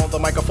 scrabble on the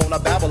microphone, I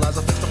babble as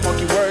I fix the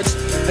funky words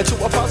into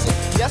a puzzle.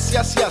 Yes,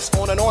 yes, yes,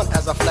 on and on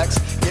as I flex.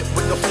 Get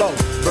with the flow,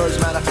 birds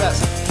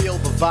manifest. Feel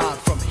the vibe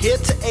from here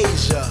to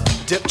Asia.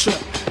 Dip, trip,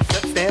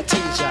 flip,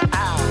 fantasia.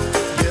 Ow,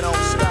 you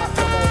don't stop.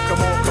 Come on,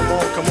 come on, come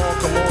on, come on,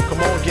 come on,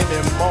 come on. Give me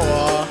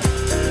more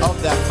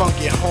of that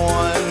funky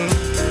horn.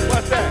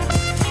 What's that?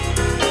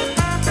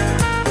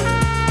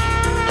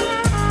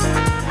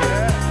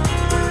 Yeah.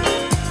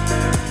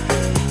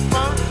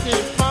 Funky,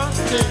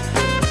 funky.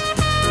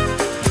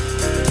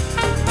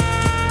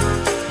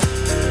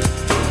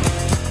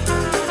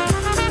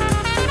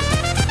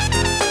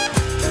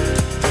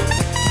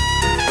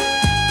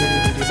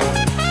 Diddy-diddy-bop.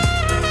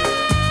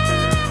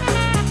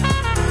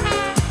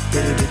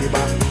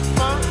 Diddy-diddy-bop.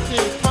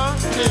 Funky,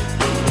 funky.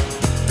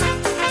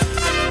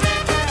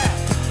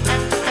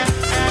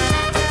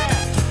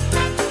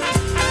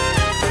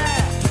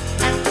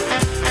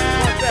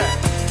 What's that?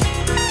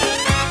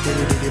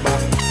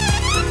 Diddy-diddy-bop.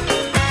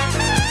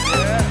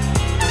 Yeah.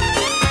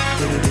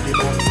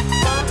 Diddy-diddy-bop.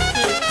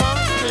 Funky,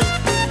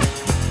 funky.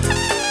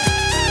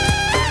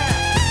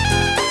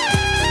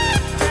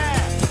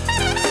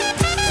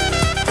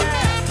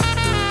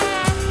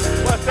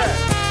 What's that?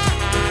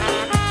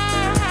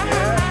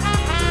 Yeah.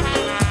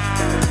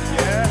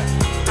 Yeah.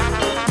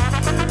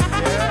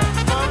 Yeah.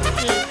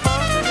 Funky,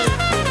 funky.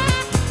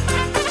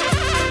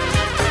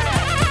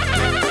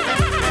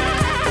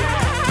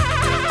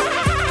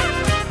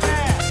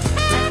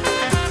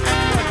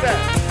 What's that?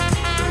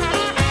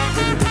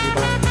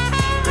 Diddy-diddy-bop.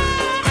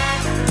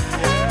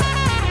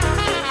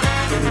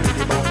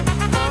 Diddy-diddy-bop.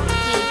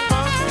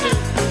 Funky, funky.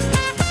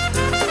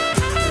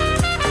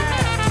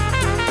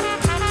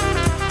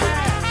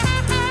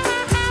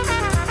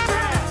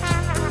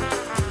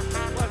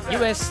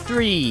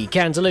 US3,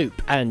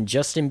 Cantaloupe, and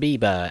Justin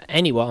Bieber.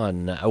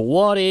 Anyone?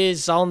 What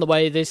is on the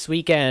way this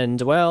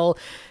weekend? Well,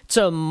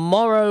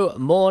 tomorrow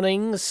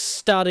morning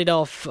started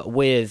off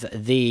with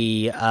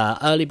the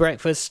early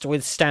breakfast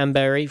with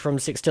Stanberry from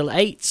 6 till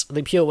 8,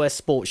 the Pure West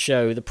Sports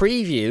Show, the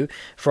preview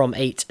from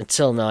 8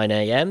 till 9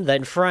 a.m,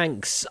 then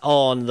Frank's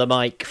on the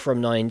mic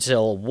from 9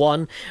 till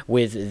 1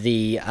 with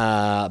the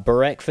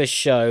breakfast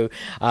show,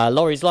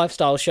 Laurie's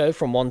Lifestyle Show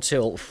from 1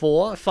 till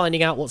 4,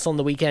 finding out what's on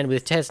the weekend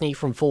with Tesney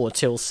from 4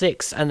 till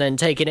 6, and then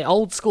taking it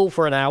old school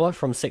for an hour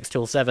from 6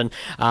 till 7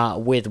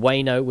 with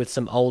Wayno with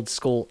some old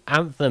school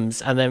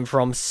anthems, and then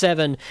from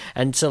 7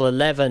 until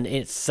 11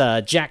 it's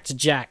Jack to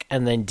Jack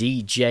and then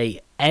DJ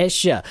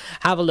Escher.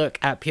 Have a look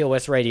at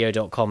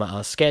purewestradio.com at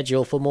our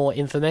schedule for more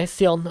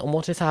information on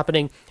what is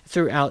happening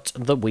throughout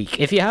the week.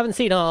 If you haven't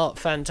seen our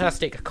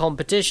fantastic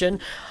competition,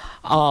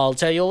 I'll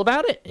tell you all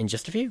about it in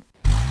just a few.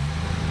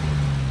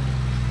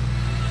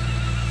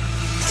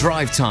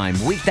 Drive Time,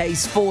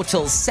 weekdays 4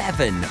 till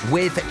 7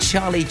 with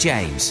Charlie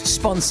James,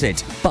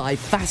 sponsored by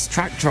Fast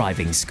Track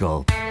Driving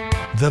School.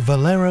 The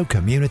Valero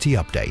Community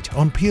Update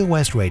on Pure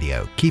West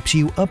Radio keeps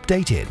you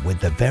updated with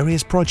the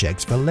various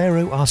projects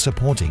Valero are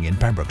supporting in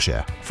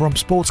Pembrokeshire, from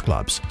sports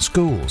clubs,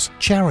 schools,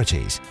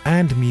 charities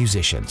and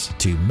musicians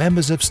to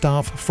members of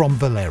staff from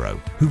Valero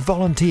who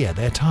volunteer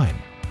their time.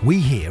 we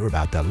hear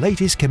about the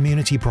latest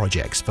community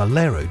projects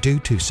Valero do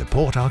to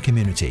support our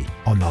community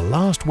on the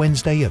last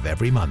Wednesday of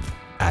every month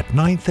at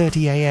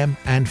 9:30 a.m.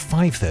 and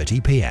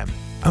 5:30 p.m.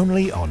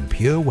 only on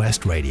Pure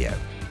West Radio.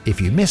 If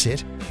you miss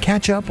it,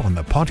 catch up on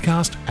the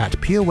podcast at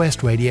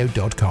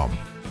purewestradio.com.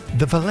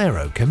 The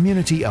Valero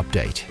Community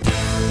Update.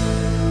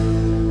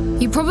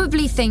 You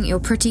probably think you're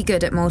pretty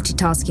good at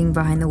multitasking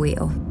behind the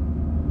wheel.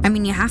 I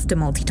mean, you have to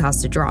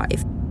multitask to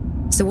drive.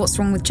 So what's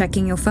wrong with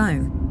checking your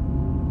phone?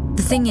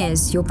 The thing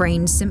is, your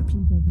brain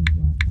simply doesn't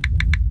work.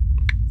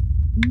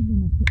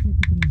 Even a quick look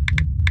at a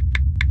message,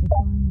 or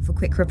firing off a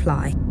quick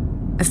reply,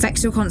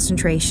 affects your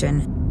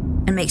concentration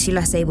and makes you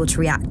less able to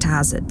react to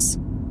hazards.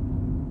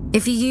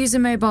 If you use a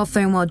mobile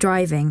phone while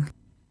driving,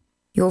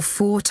 you're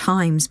 4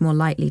 times more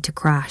likely to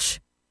crash.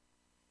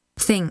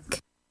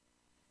 Think.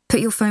 Put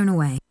your phone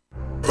away.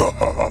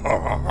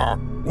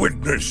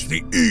 Witness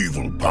the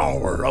evil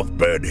power of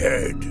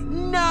Bedhead.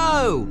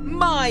 No!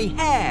 My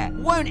hair!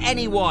 Won't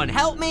anyone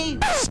help me?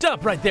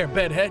 Stop right there,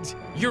 Bedheads.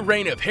 Your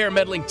reign of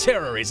hair-meddling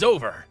terror is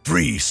over.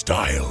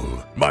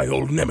 Freestyle, my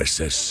old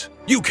nemesis.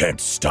 You can't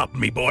stop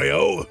me,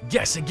 boyo.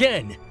 Guess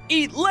again.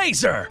 Eat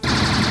laser!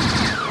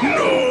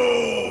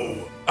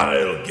 No!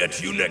 I'll get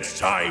you next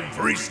time,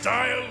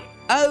 Freestyle.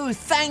 Oh,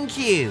 thank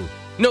you.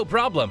 No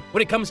problem.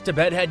 When it comes to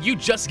Bedhead, you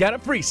just gotta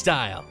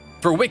freestyle.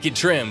 For wicked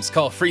trims,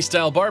 call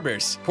Freestyle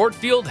Barbers,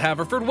 Portfield,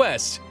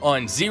 Haverfordwest,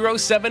 on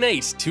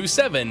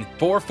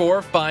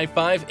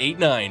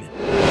 07827445589.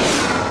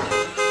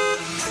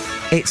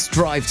 It's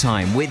Drive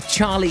Time with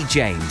Charlie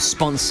James,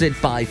 sponsored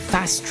by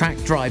Fast Track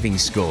Driving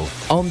School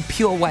on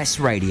Pure West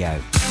Radio.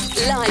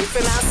 Live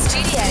from our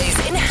studios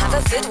in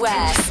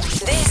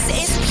Haverfordwest, this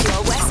is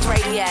Pure West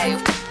Radio.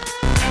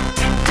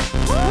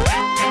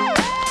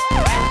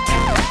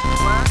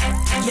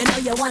 You know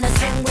you wanna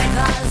sing with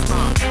us.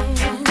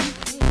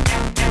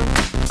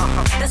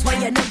 That's why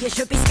you know you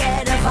should be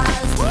scared of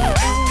us.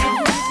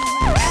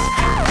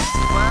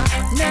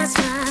 That's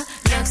my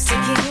looks to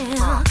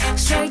kill.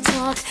 Straight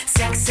talk,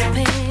 sex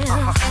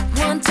appeal.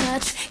 One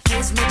touch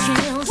gives me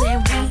chills,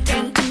 and we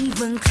ain't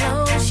even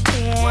close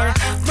yet.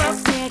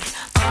 Rough neck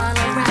all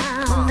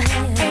around,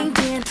 ain't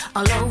been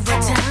all over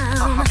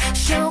town.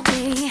 Show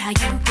me how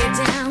you get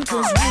down,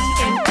 'cause we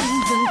ain't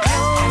even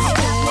close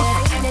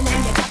yet. And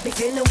you got me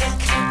feeling weak.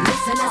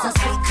 Listen as I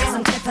speak, 'cause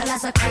I'm careful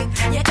as a creep.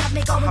 You got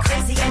me going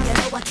crazy, and you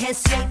know I can't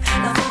sleep.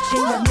 Now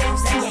watching your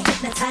moves, and you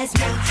hypnotize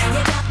me.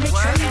 You got me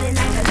trembling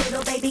like a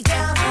little baby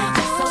girl.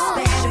 You're so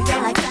special,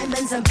 you're like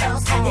diamonds and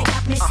pearls. You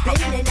got me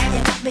spinning, and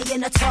you got me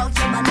in a twirl.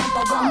 You're my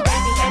number one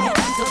baby, and you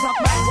come to rock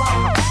my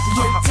world.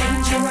 You're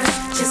dangerous,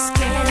 just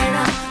get it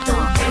up. The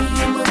way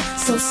you move,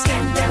 so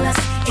scandalous.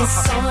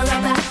 It's all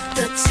about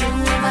the two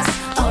of us.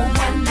 A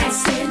one night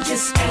stand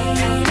just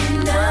ain't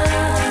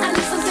enough. I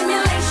need some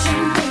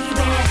stimulation,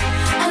 baby.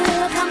 A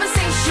little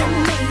conversation,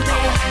 maybe.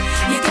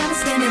 You got me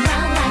spinning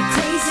round like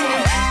crazy.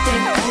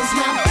 There goes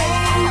my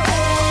baby.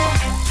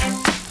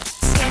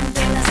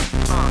 Scandalous,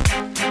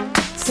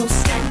 so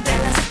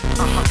scandalous.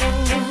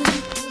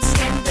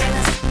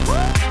 Scandalous,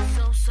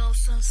 so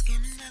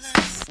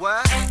scandalous.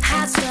 What?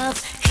 Hot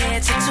stuff,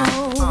 head to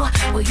toe.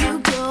 Where you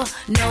go,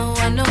 no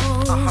one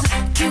knows.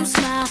 Cute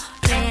smile,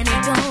 plenty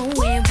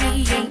dough, and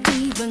we ain't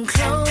even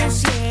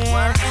close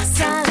yet.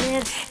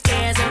 Solid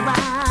as a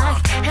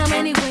rock. How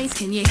many ways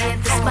can you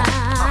hit the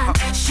spot?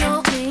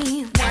 Show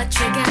me what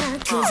you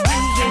got, 'cause we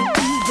ain't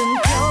even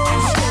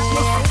close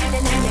yet.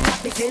 And you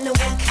got me feeling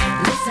weak.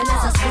 Listen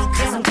as I speak,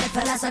 'cause I'm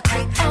careful as a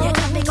creep. You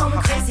got me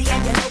going crazy,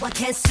 and you know I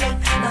can't sleep.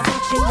 Now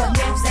watching your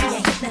moves, and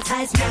you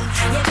hypnotize me.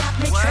 You got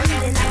me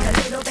trembling like a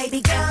little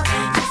baby girl.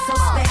 You're so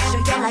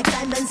special, you're like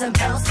diamonds and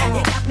pearls.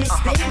 You got me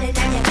spinning,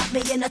 and you got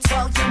me in a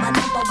twirl. You're my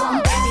number one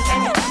baby,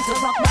 and you come to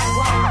rock my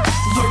world.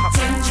 You're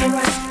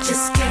dangerous,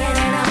 just get it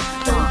up.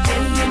 The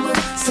way you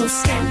move, so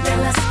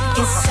scandalous.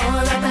 It's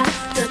all about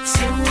the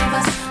two of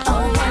us. A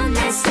one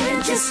night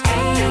stand just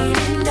ain't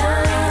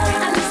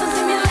enough. I need some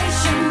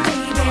stimulation,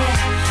 baby.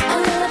 A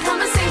little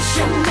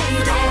conversation,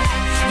 maybe.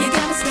 You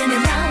got me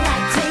spinning round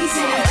like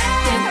crazy.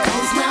 There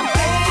goes my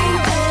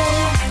baby.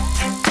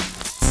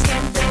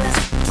 Scandalous,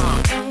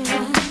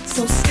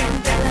 so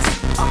scandalous.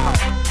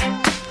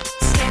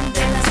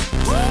 Scandalous,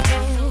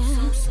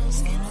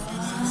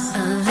 a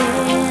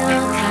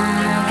little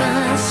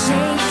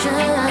conversation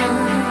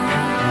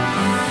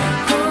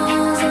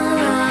goes a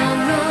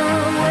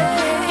long way.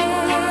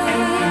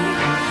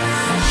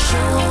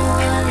 Show a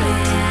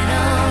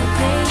little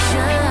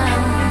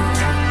patience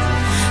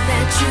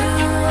that you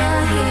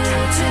are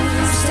here to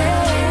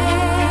stay.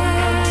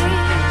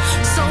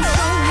 So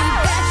show me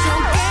that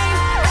your game.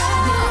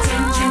 You're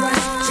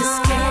dangerous, just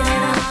get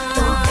it up.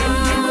 The way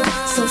you move,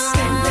 so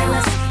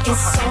scandalous.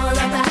 It's all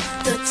about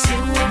the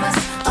two of us.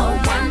 A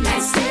one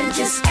night stand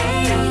just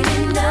ain't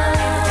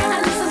enough. I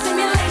need some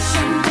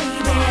stimulation,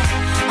 baby.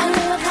 A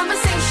little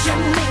conversation,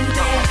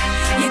 maybe.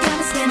 You got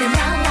me spinning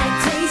round like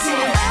crazy.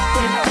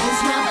 There goes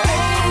my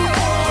baby.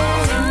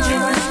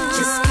 Dangerous,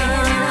 just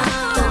get it up.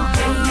 The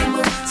way you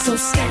move, so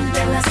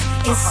scandalous.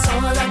 It's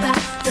all about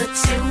the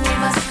two of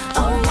us. A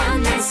one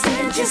night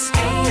stand just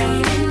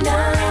ain't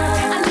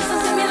enough.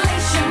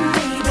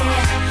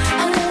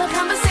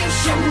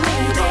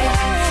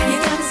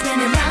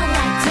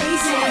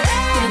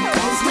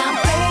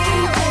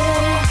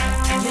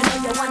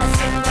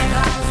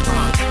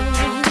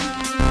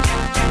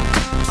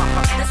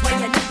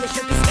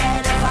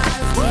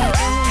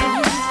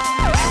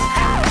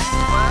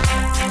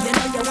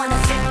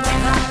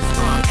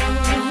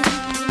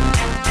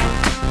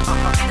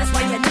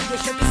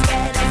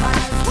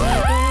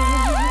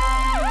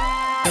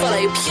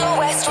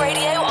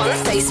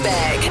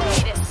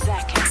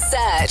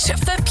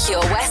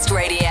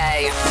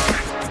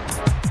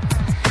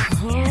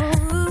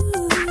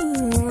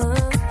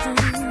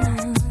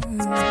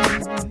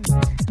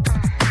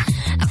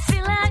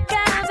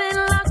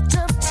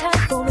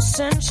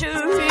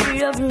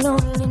 of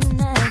lonely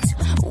nights,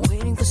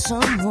 waiting for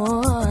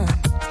someone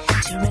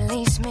to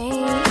release me.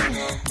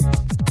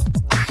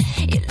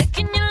 You're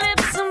licking your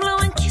lips and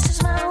blowing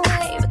kisses my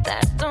way, but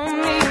that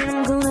don't mean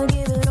I'm gonna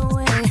give it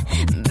away,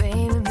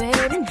 baby,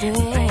 baby,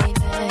 baby.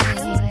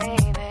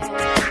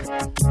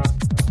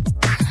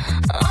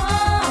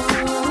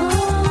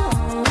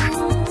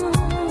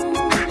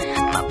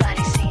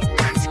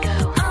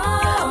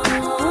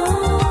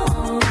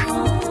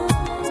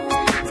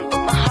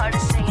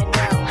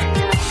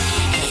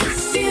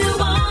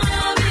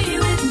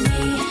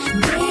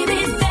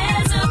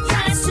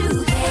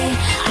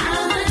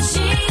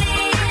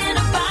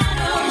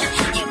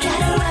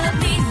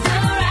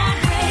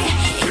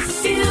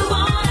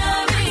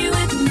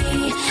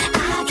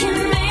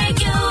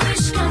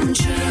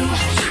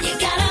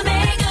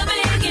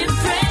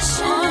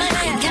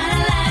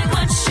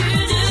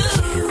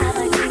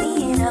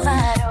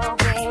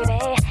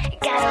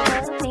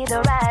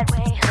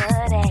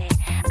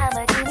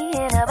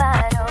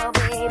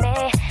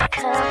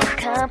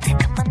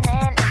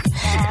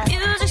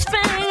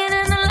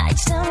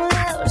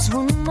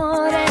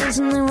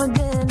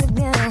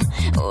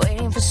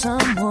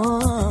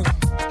 Someone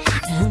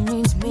who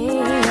needs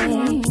me.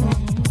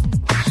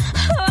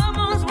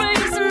 Almost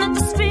racing at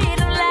the speed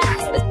of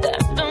light, but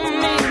that don't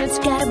mean it's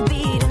gotta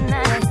be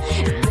tonight,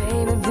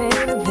 baby,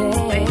 baby,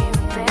 baby,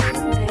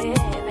 baby, baby.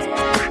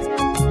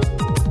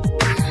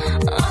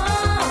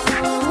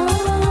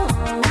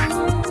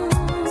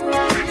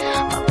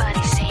 My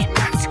body's saying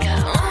let's go.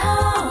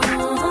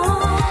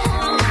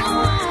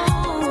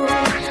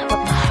 But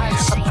my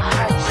heart's saying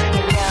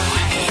no.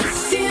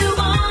 If you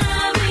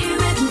wanna be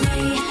with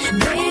me,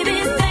 baby,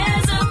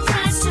 there's a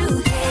price to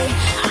pay.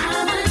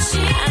 I'm a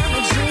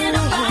genie in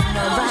a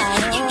bottle.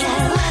 You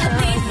gotta love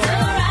me the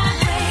right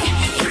way.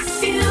 If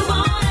you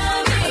wanna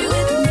be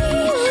with me,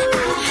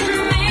 I can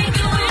make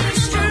your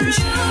wish come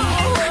true.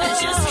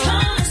 Just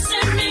come and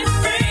set me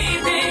free,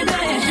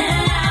 baby,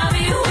 and I'll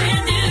be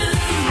with you.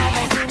 I'm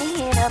a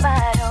genie in a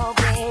bottle,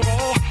 baby.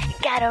 You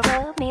gotta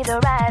rub me the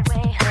right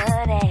way,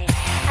 honey.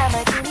 I'm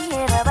a genie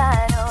in a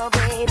bottle,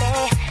 baby.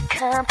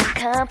 Come,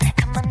 come,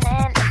 come on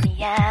and let me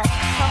out.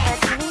 I'm a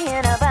genie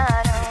in a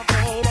bottle,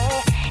 baby.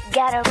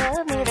 Gotta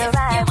rub me the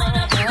right way,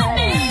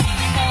 honey.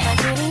 I'm a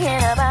genie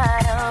in a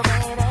bottle,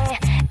 baby.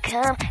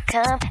 Come,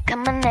 come,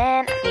 come on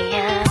and let me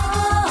out.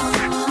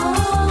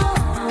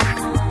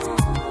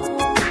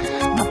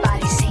 My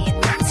body's saying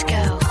let's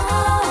go,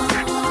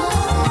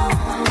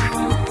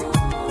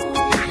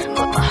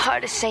 but my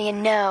heart is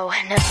saying no,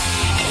 no.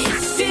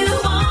 If you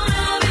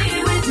wanna be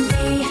with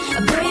me,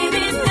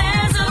 baby,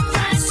 there's a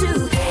price to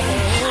pay.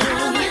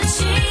 I'm a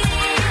genie,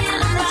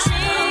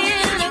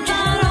 you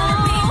gotta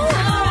hold me the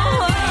right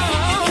way.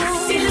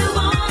 If you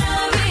wanna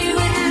be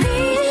with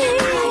me,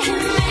 I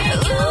can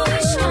make your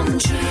wish come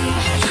true.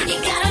 You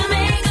gotta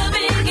make a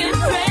big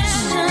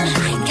impression,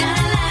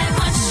 gotta like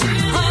what you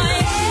do.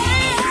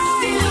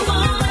 If you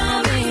wanna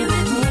be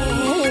with me,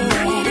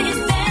 baby,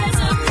 there's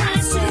a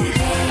price to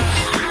pay.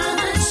 I'm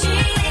a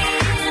genie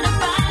in a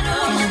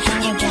bottle.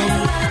 You gotta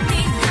love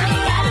me the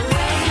right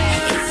way.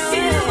 If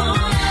you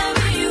wanna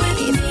be with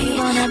me,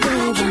 I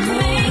can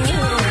make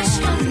your wish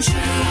come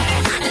true.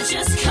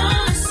 Just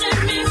come and set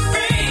me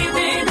free,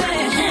 baby,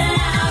 and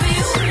I'll be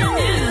with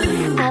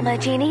you. I'm a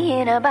genie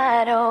in a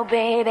bottle,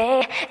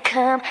 baby.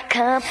 Come,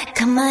 come,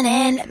 come on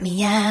and let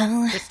me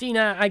out.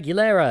 Christina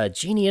Aguilera,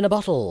 Genie in a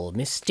Bottle,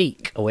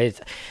 Mystique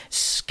with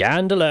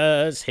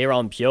Scandalous here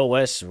on Pure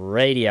West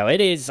Radio.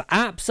 It is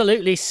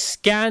absolutely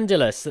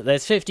scandalous that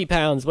there's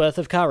 £50 worth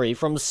of curry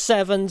from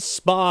 7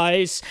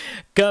 spies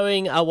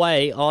going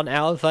away on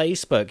our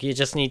Facebook. You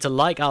just need to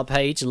like our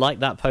page, like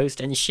that post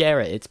and share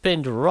it. It's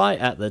pinned right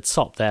at the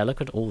top there. Look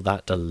at all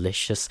that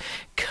delicious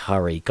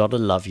curry. Gotta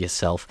love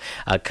yourself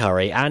a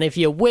curry. And if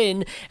you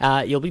win,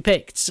 you'll be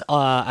picked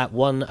at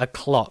 1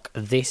 o'clock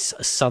this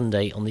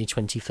Sunday on the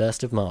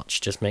 21st of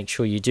March. Just make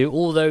sure you do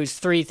all those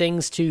 3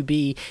 things to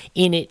be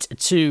in it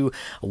to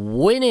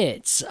win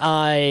it.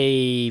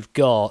 I've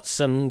got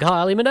some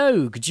Kylie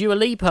Minogue, Dua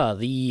Lipa,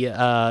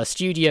 the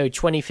Studio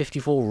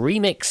 2054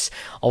 remix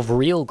of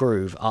Real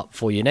Groove up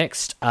for you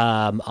next.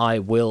 I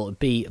will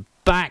be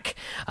back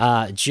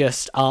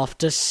just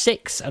after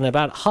 6, and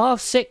about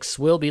 6:30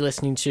 we'll be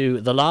listening to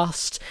The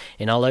Last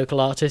in our local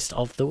artist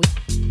of the week.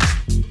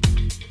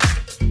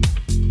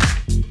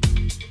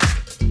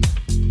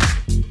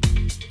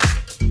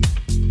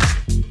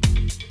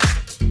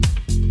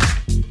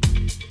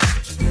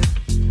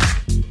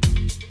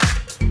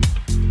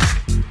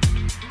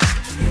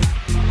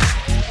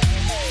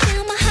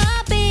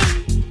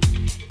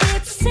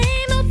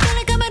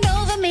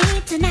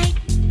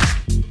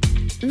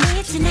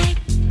 Tonight,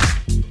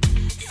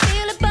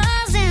 feel it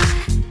buzzing.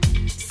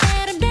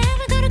 Said I'm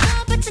never gonna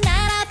go, but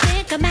tonight I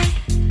think I might.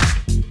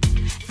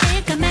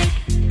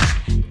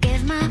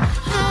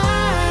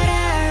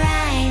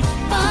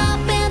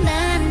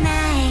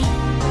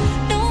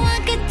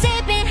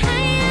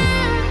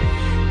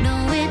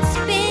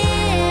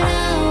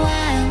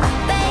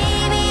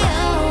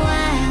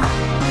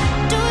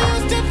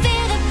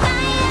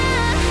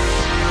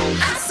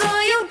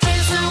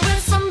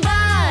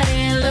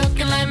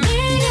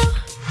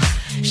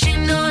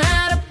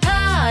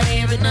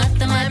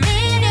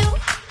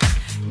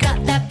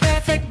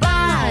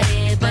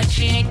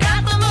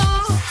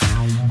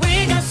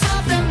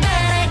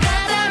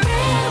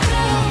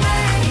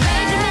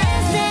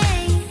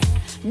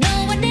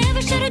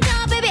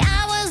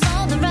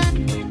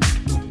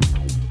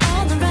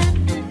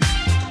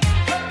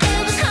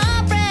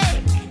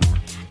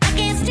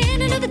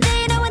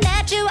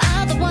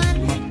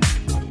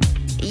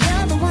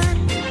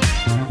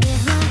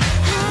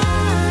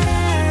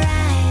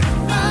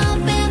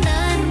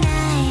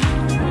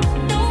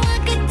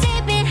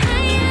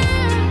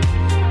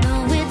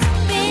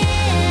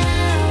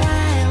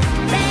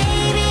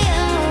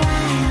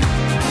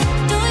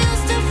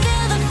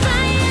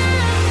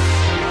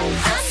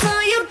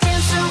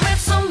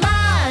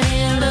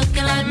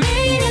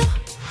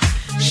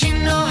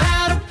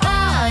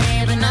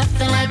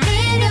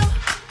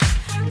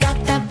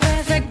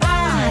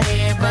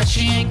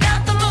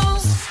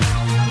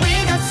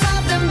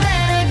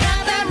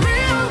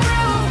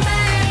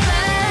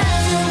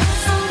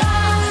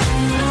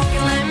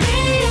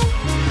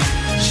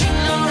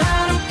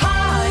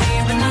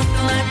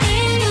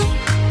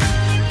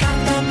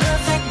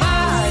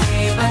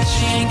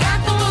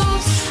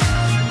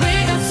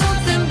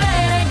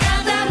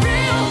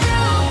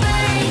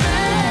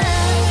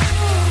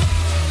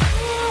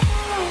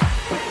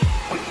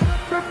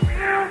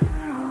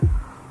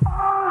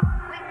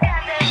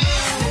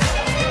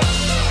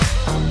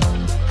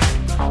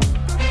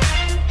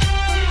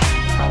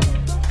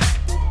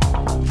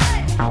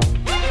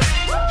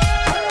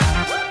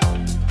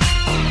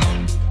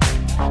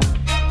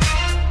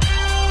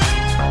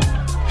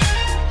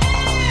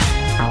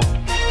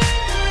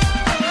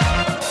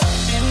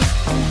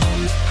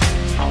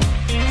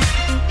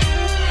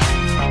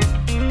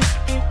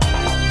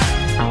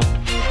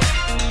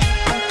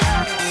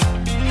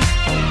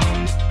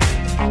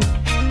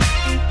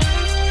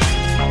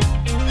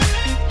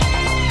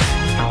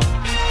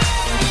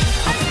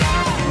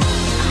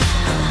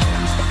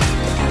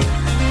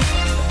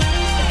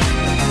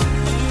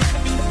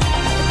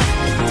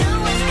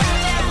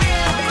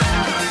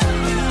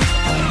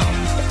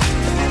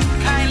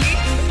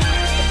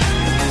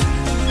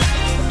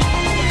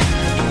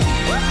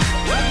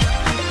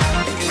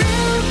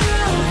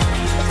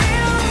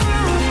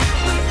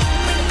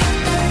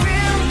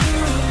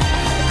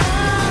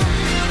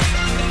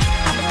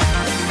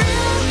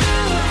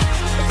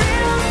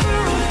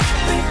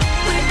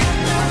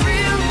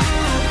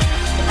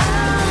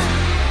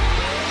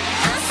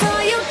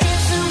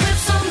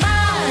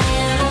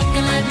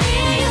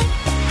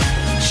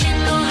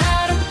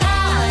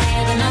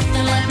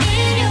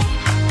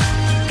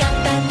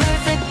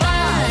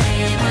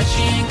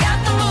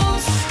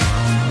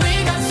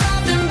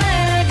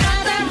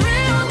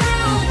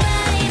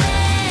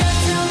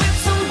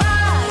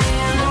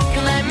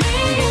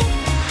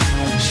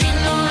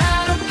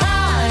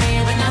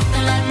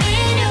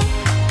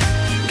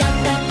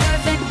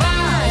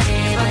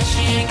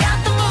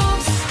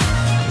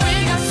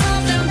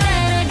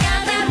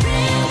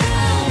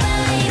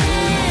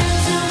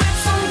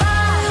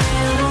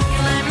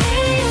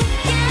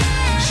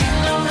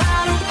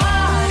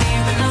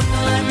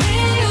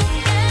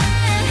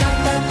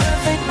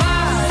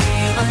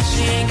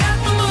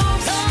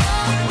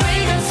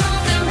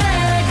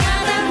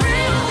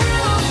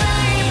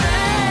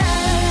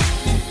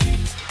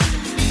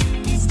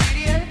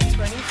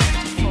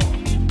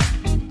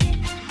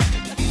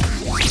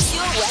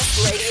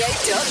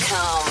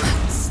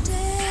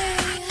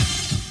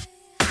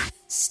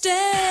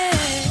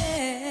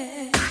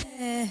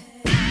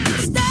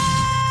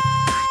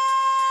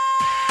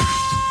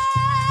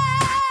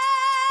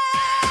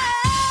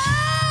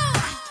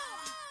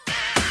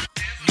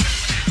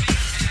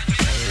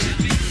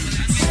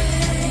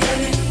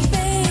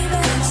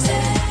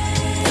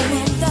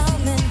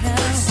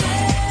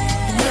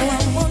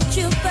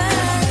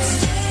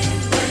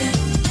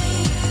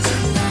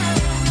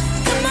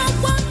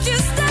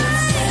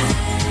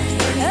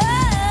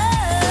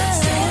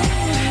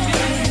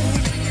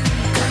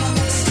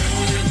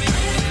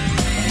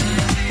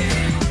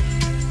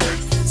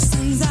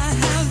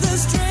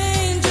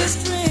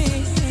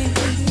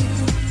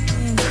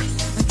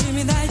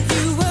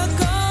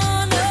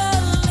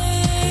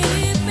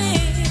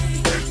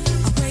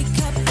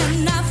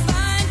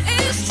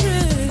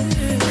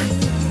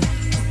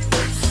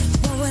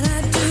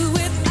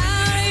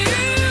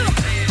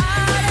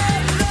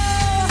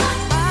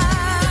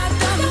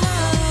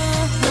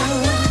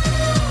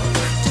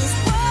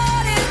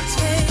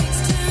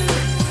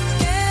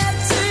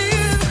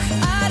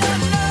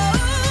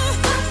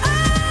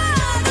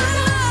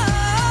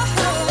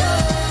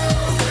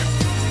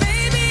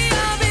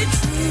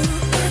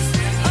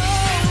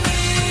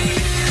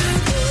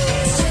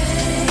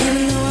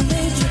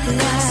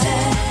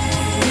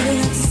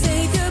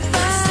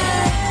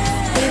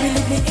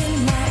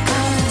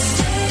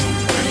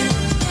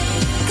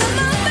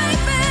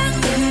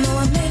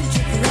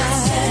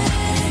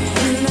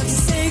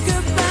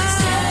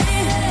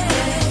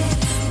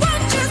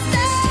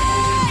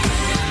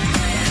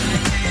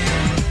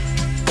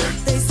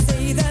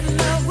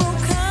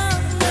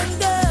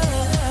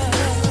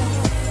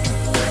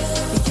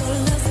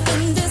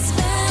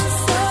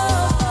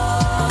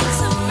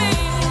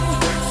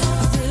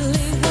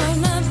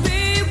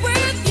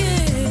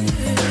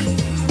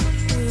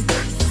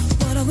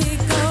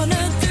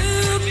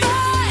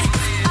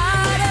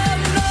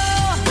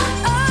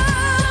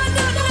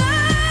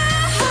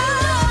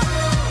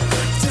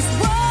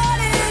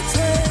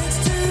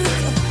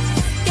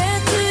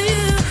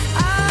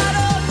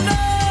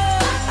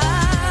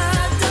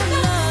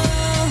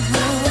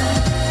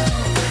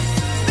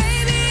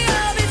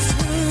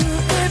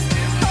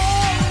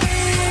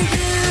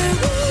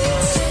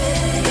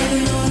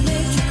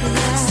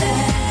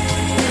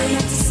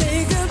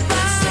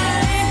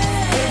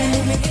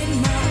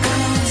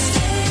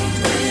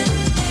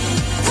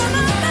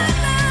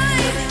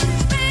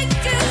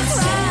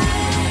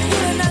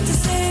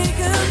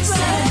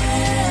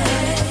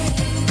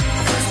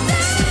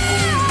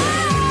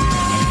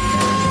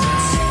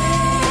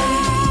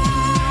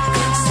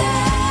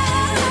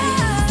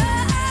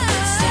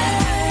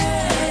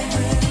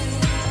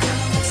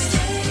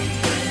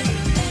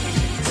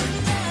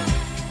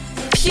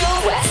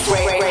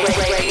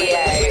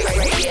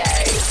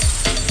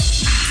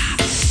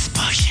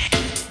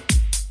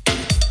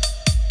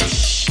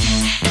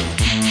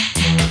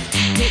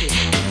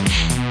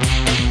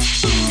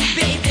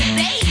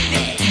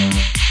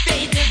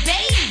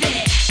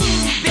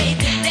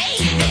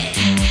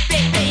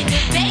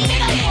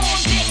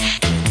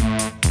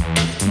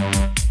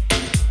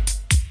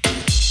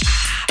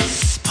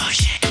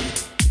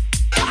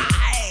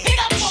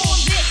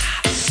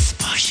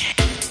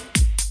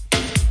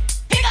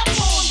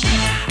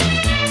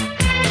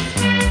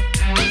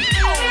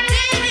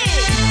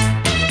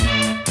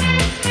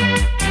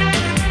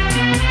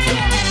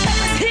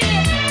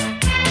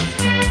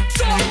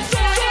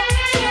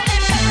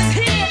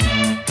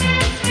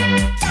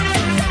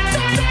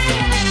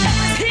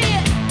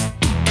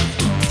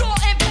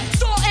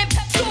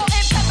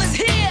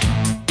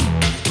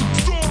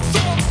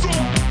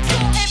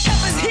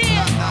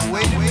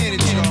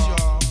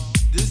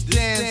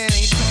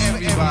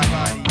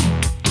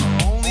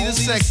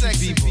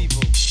 sexy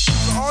people. So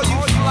all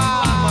you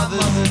fly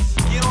mothers,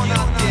 get on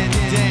out there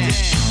and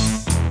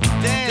dance.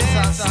 Dance,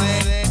 I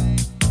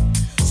said.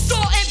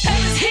 Salt and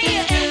pepper's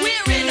here and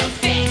we're in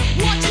effect.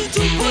 Want you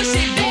to push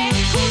it back.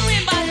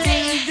 Cooling my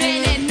days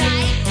in at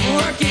night.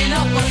 Working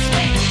up a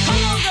sweat.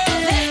 Come on,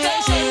 girls, let's go.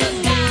 Show the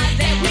guys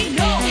that we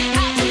know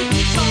how to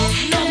be told.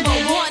 Number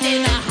one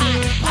in the hot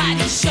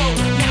potty show.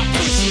 Now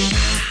push it.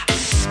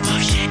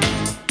 Push it.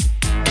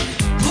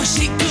 Push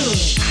it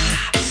good.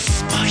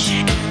 Push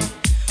it.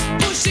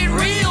 Push it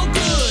real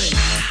good.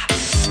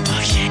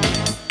 Push it.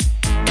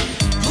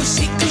 Push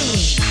it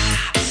good.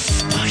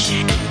 Push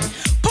it.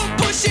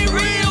 Push it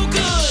real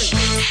good.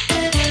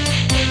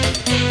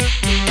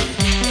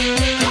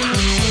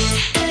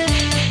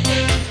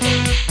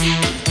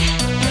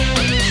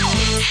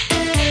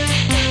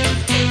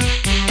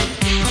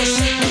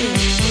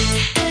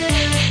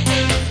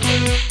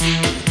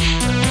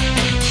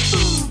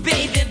 Ooh,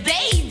 baby,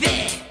 baby.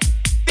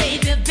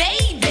 Baby,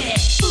 baby.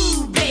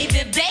 Ooh,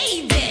 baby,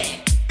 baby.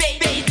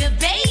 Baby,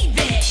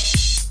 baby.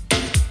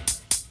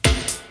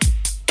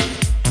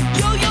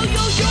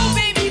 Yo,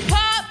 baby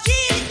pop,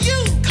 yeah, you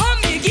come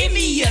here, give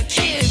me a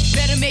kiss.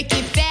 Better make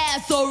it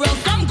fast or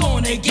else I'm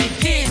gonna get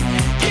pissed.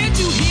 Can't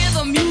you hear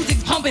the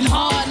music pumping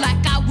hard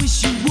like I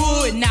wish you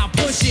would? Now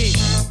push it.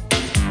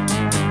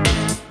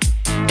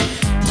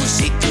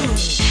 Push it good.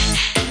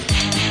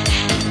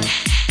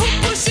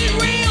 Push it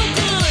real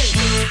good.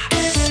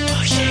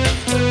 Push it.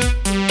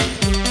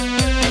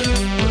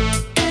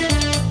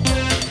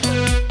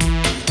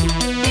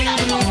 Get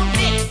up on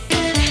this.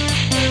 Get up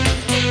on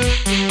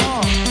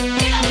this.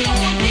 Get up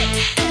on this.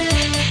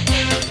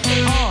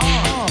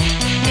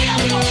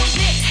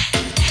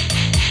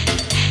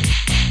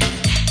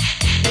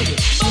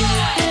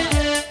 Boy,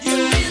 you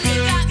really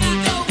got me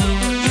going.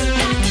 You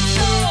got me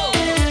so.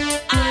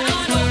 I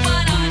don't know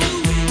what I'm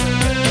doing.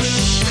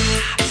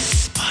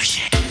 Push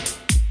it.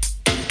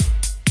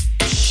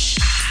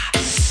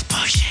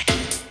 Push it.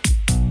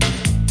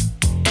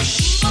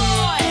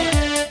 Boy,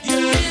 you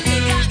really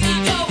got me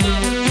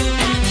going. You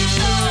got me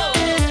so.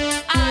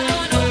 I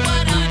don't know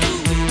what I'm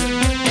doing.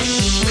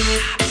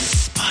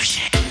 Push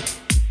it.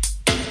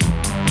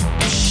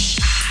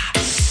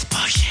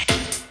 Push it.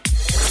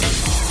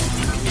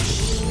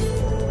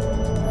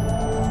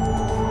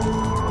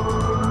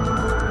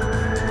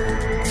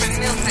 From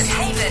Milford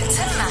Haven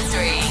to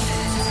Mathry.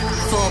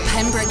 For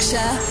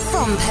Pembrokeshire,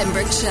 from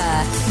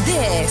Pembrokeshire,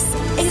 this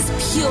is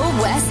Pure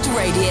West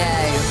Radio.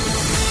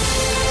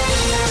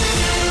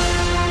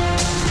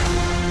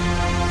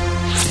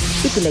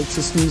 With the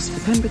latest news for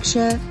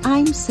Pembrokeshire,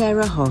 I'm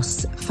Sarah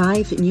Hoss.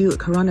 5 new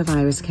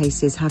coronavirus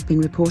cases have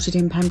been reported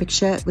in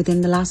Pembrokeshire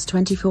within the last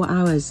 24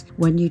 hours.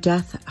 1 new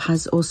death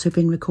has also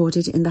been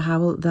recorded in the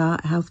Howell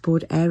Dda Health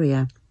Board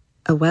area.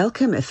 A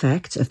welcome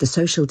effect of the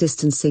social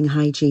distancing,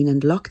 hygiene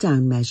and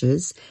lockdown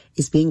measures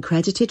is being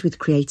credited with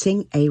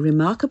creating a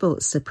remarkable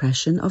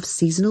suppression of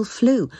seasonal flu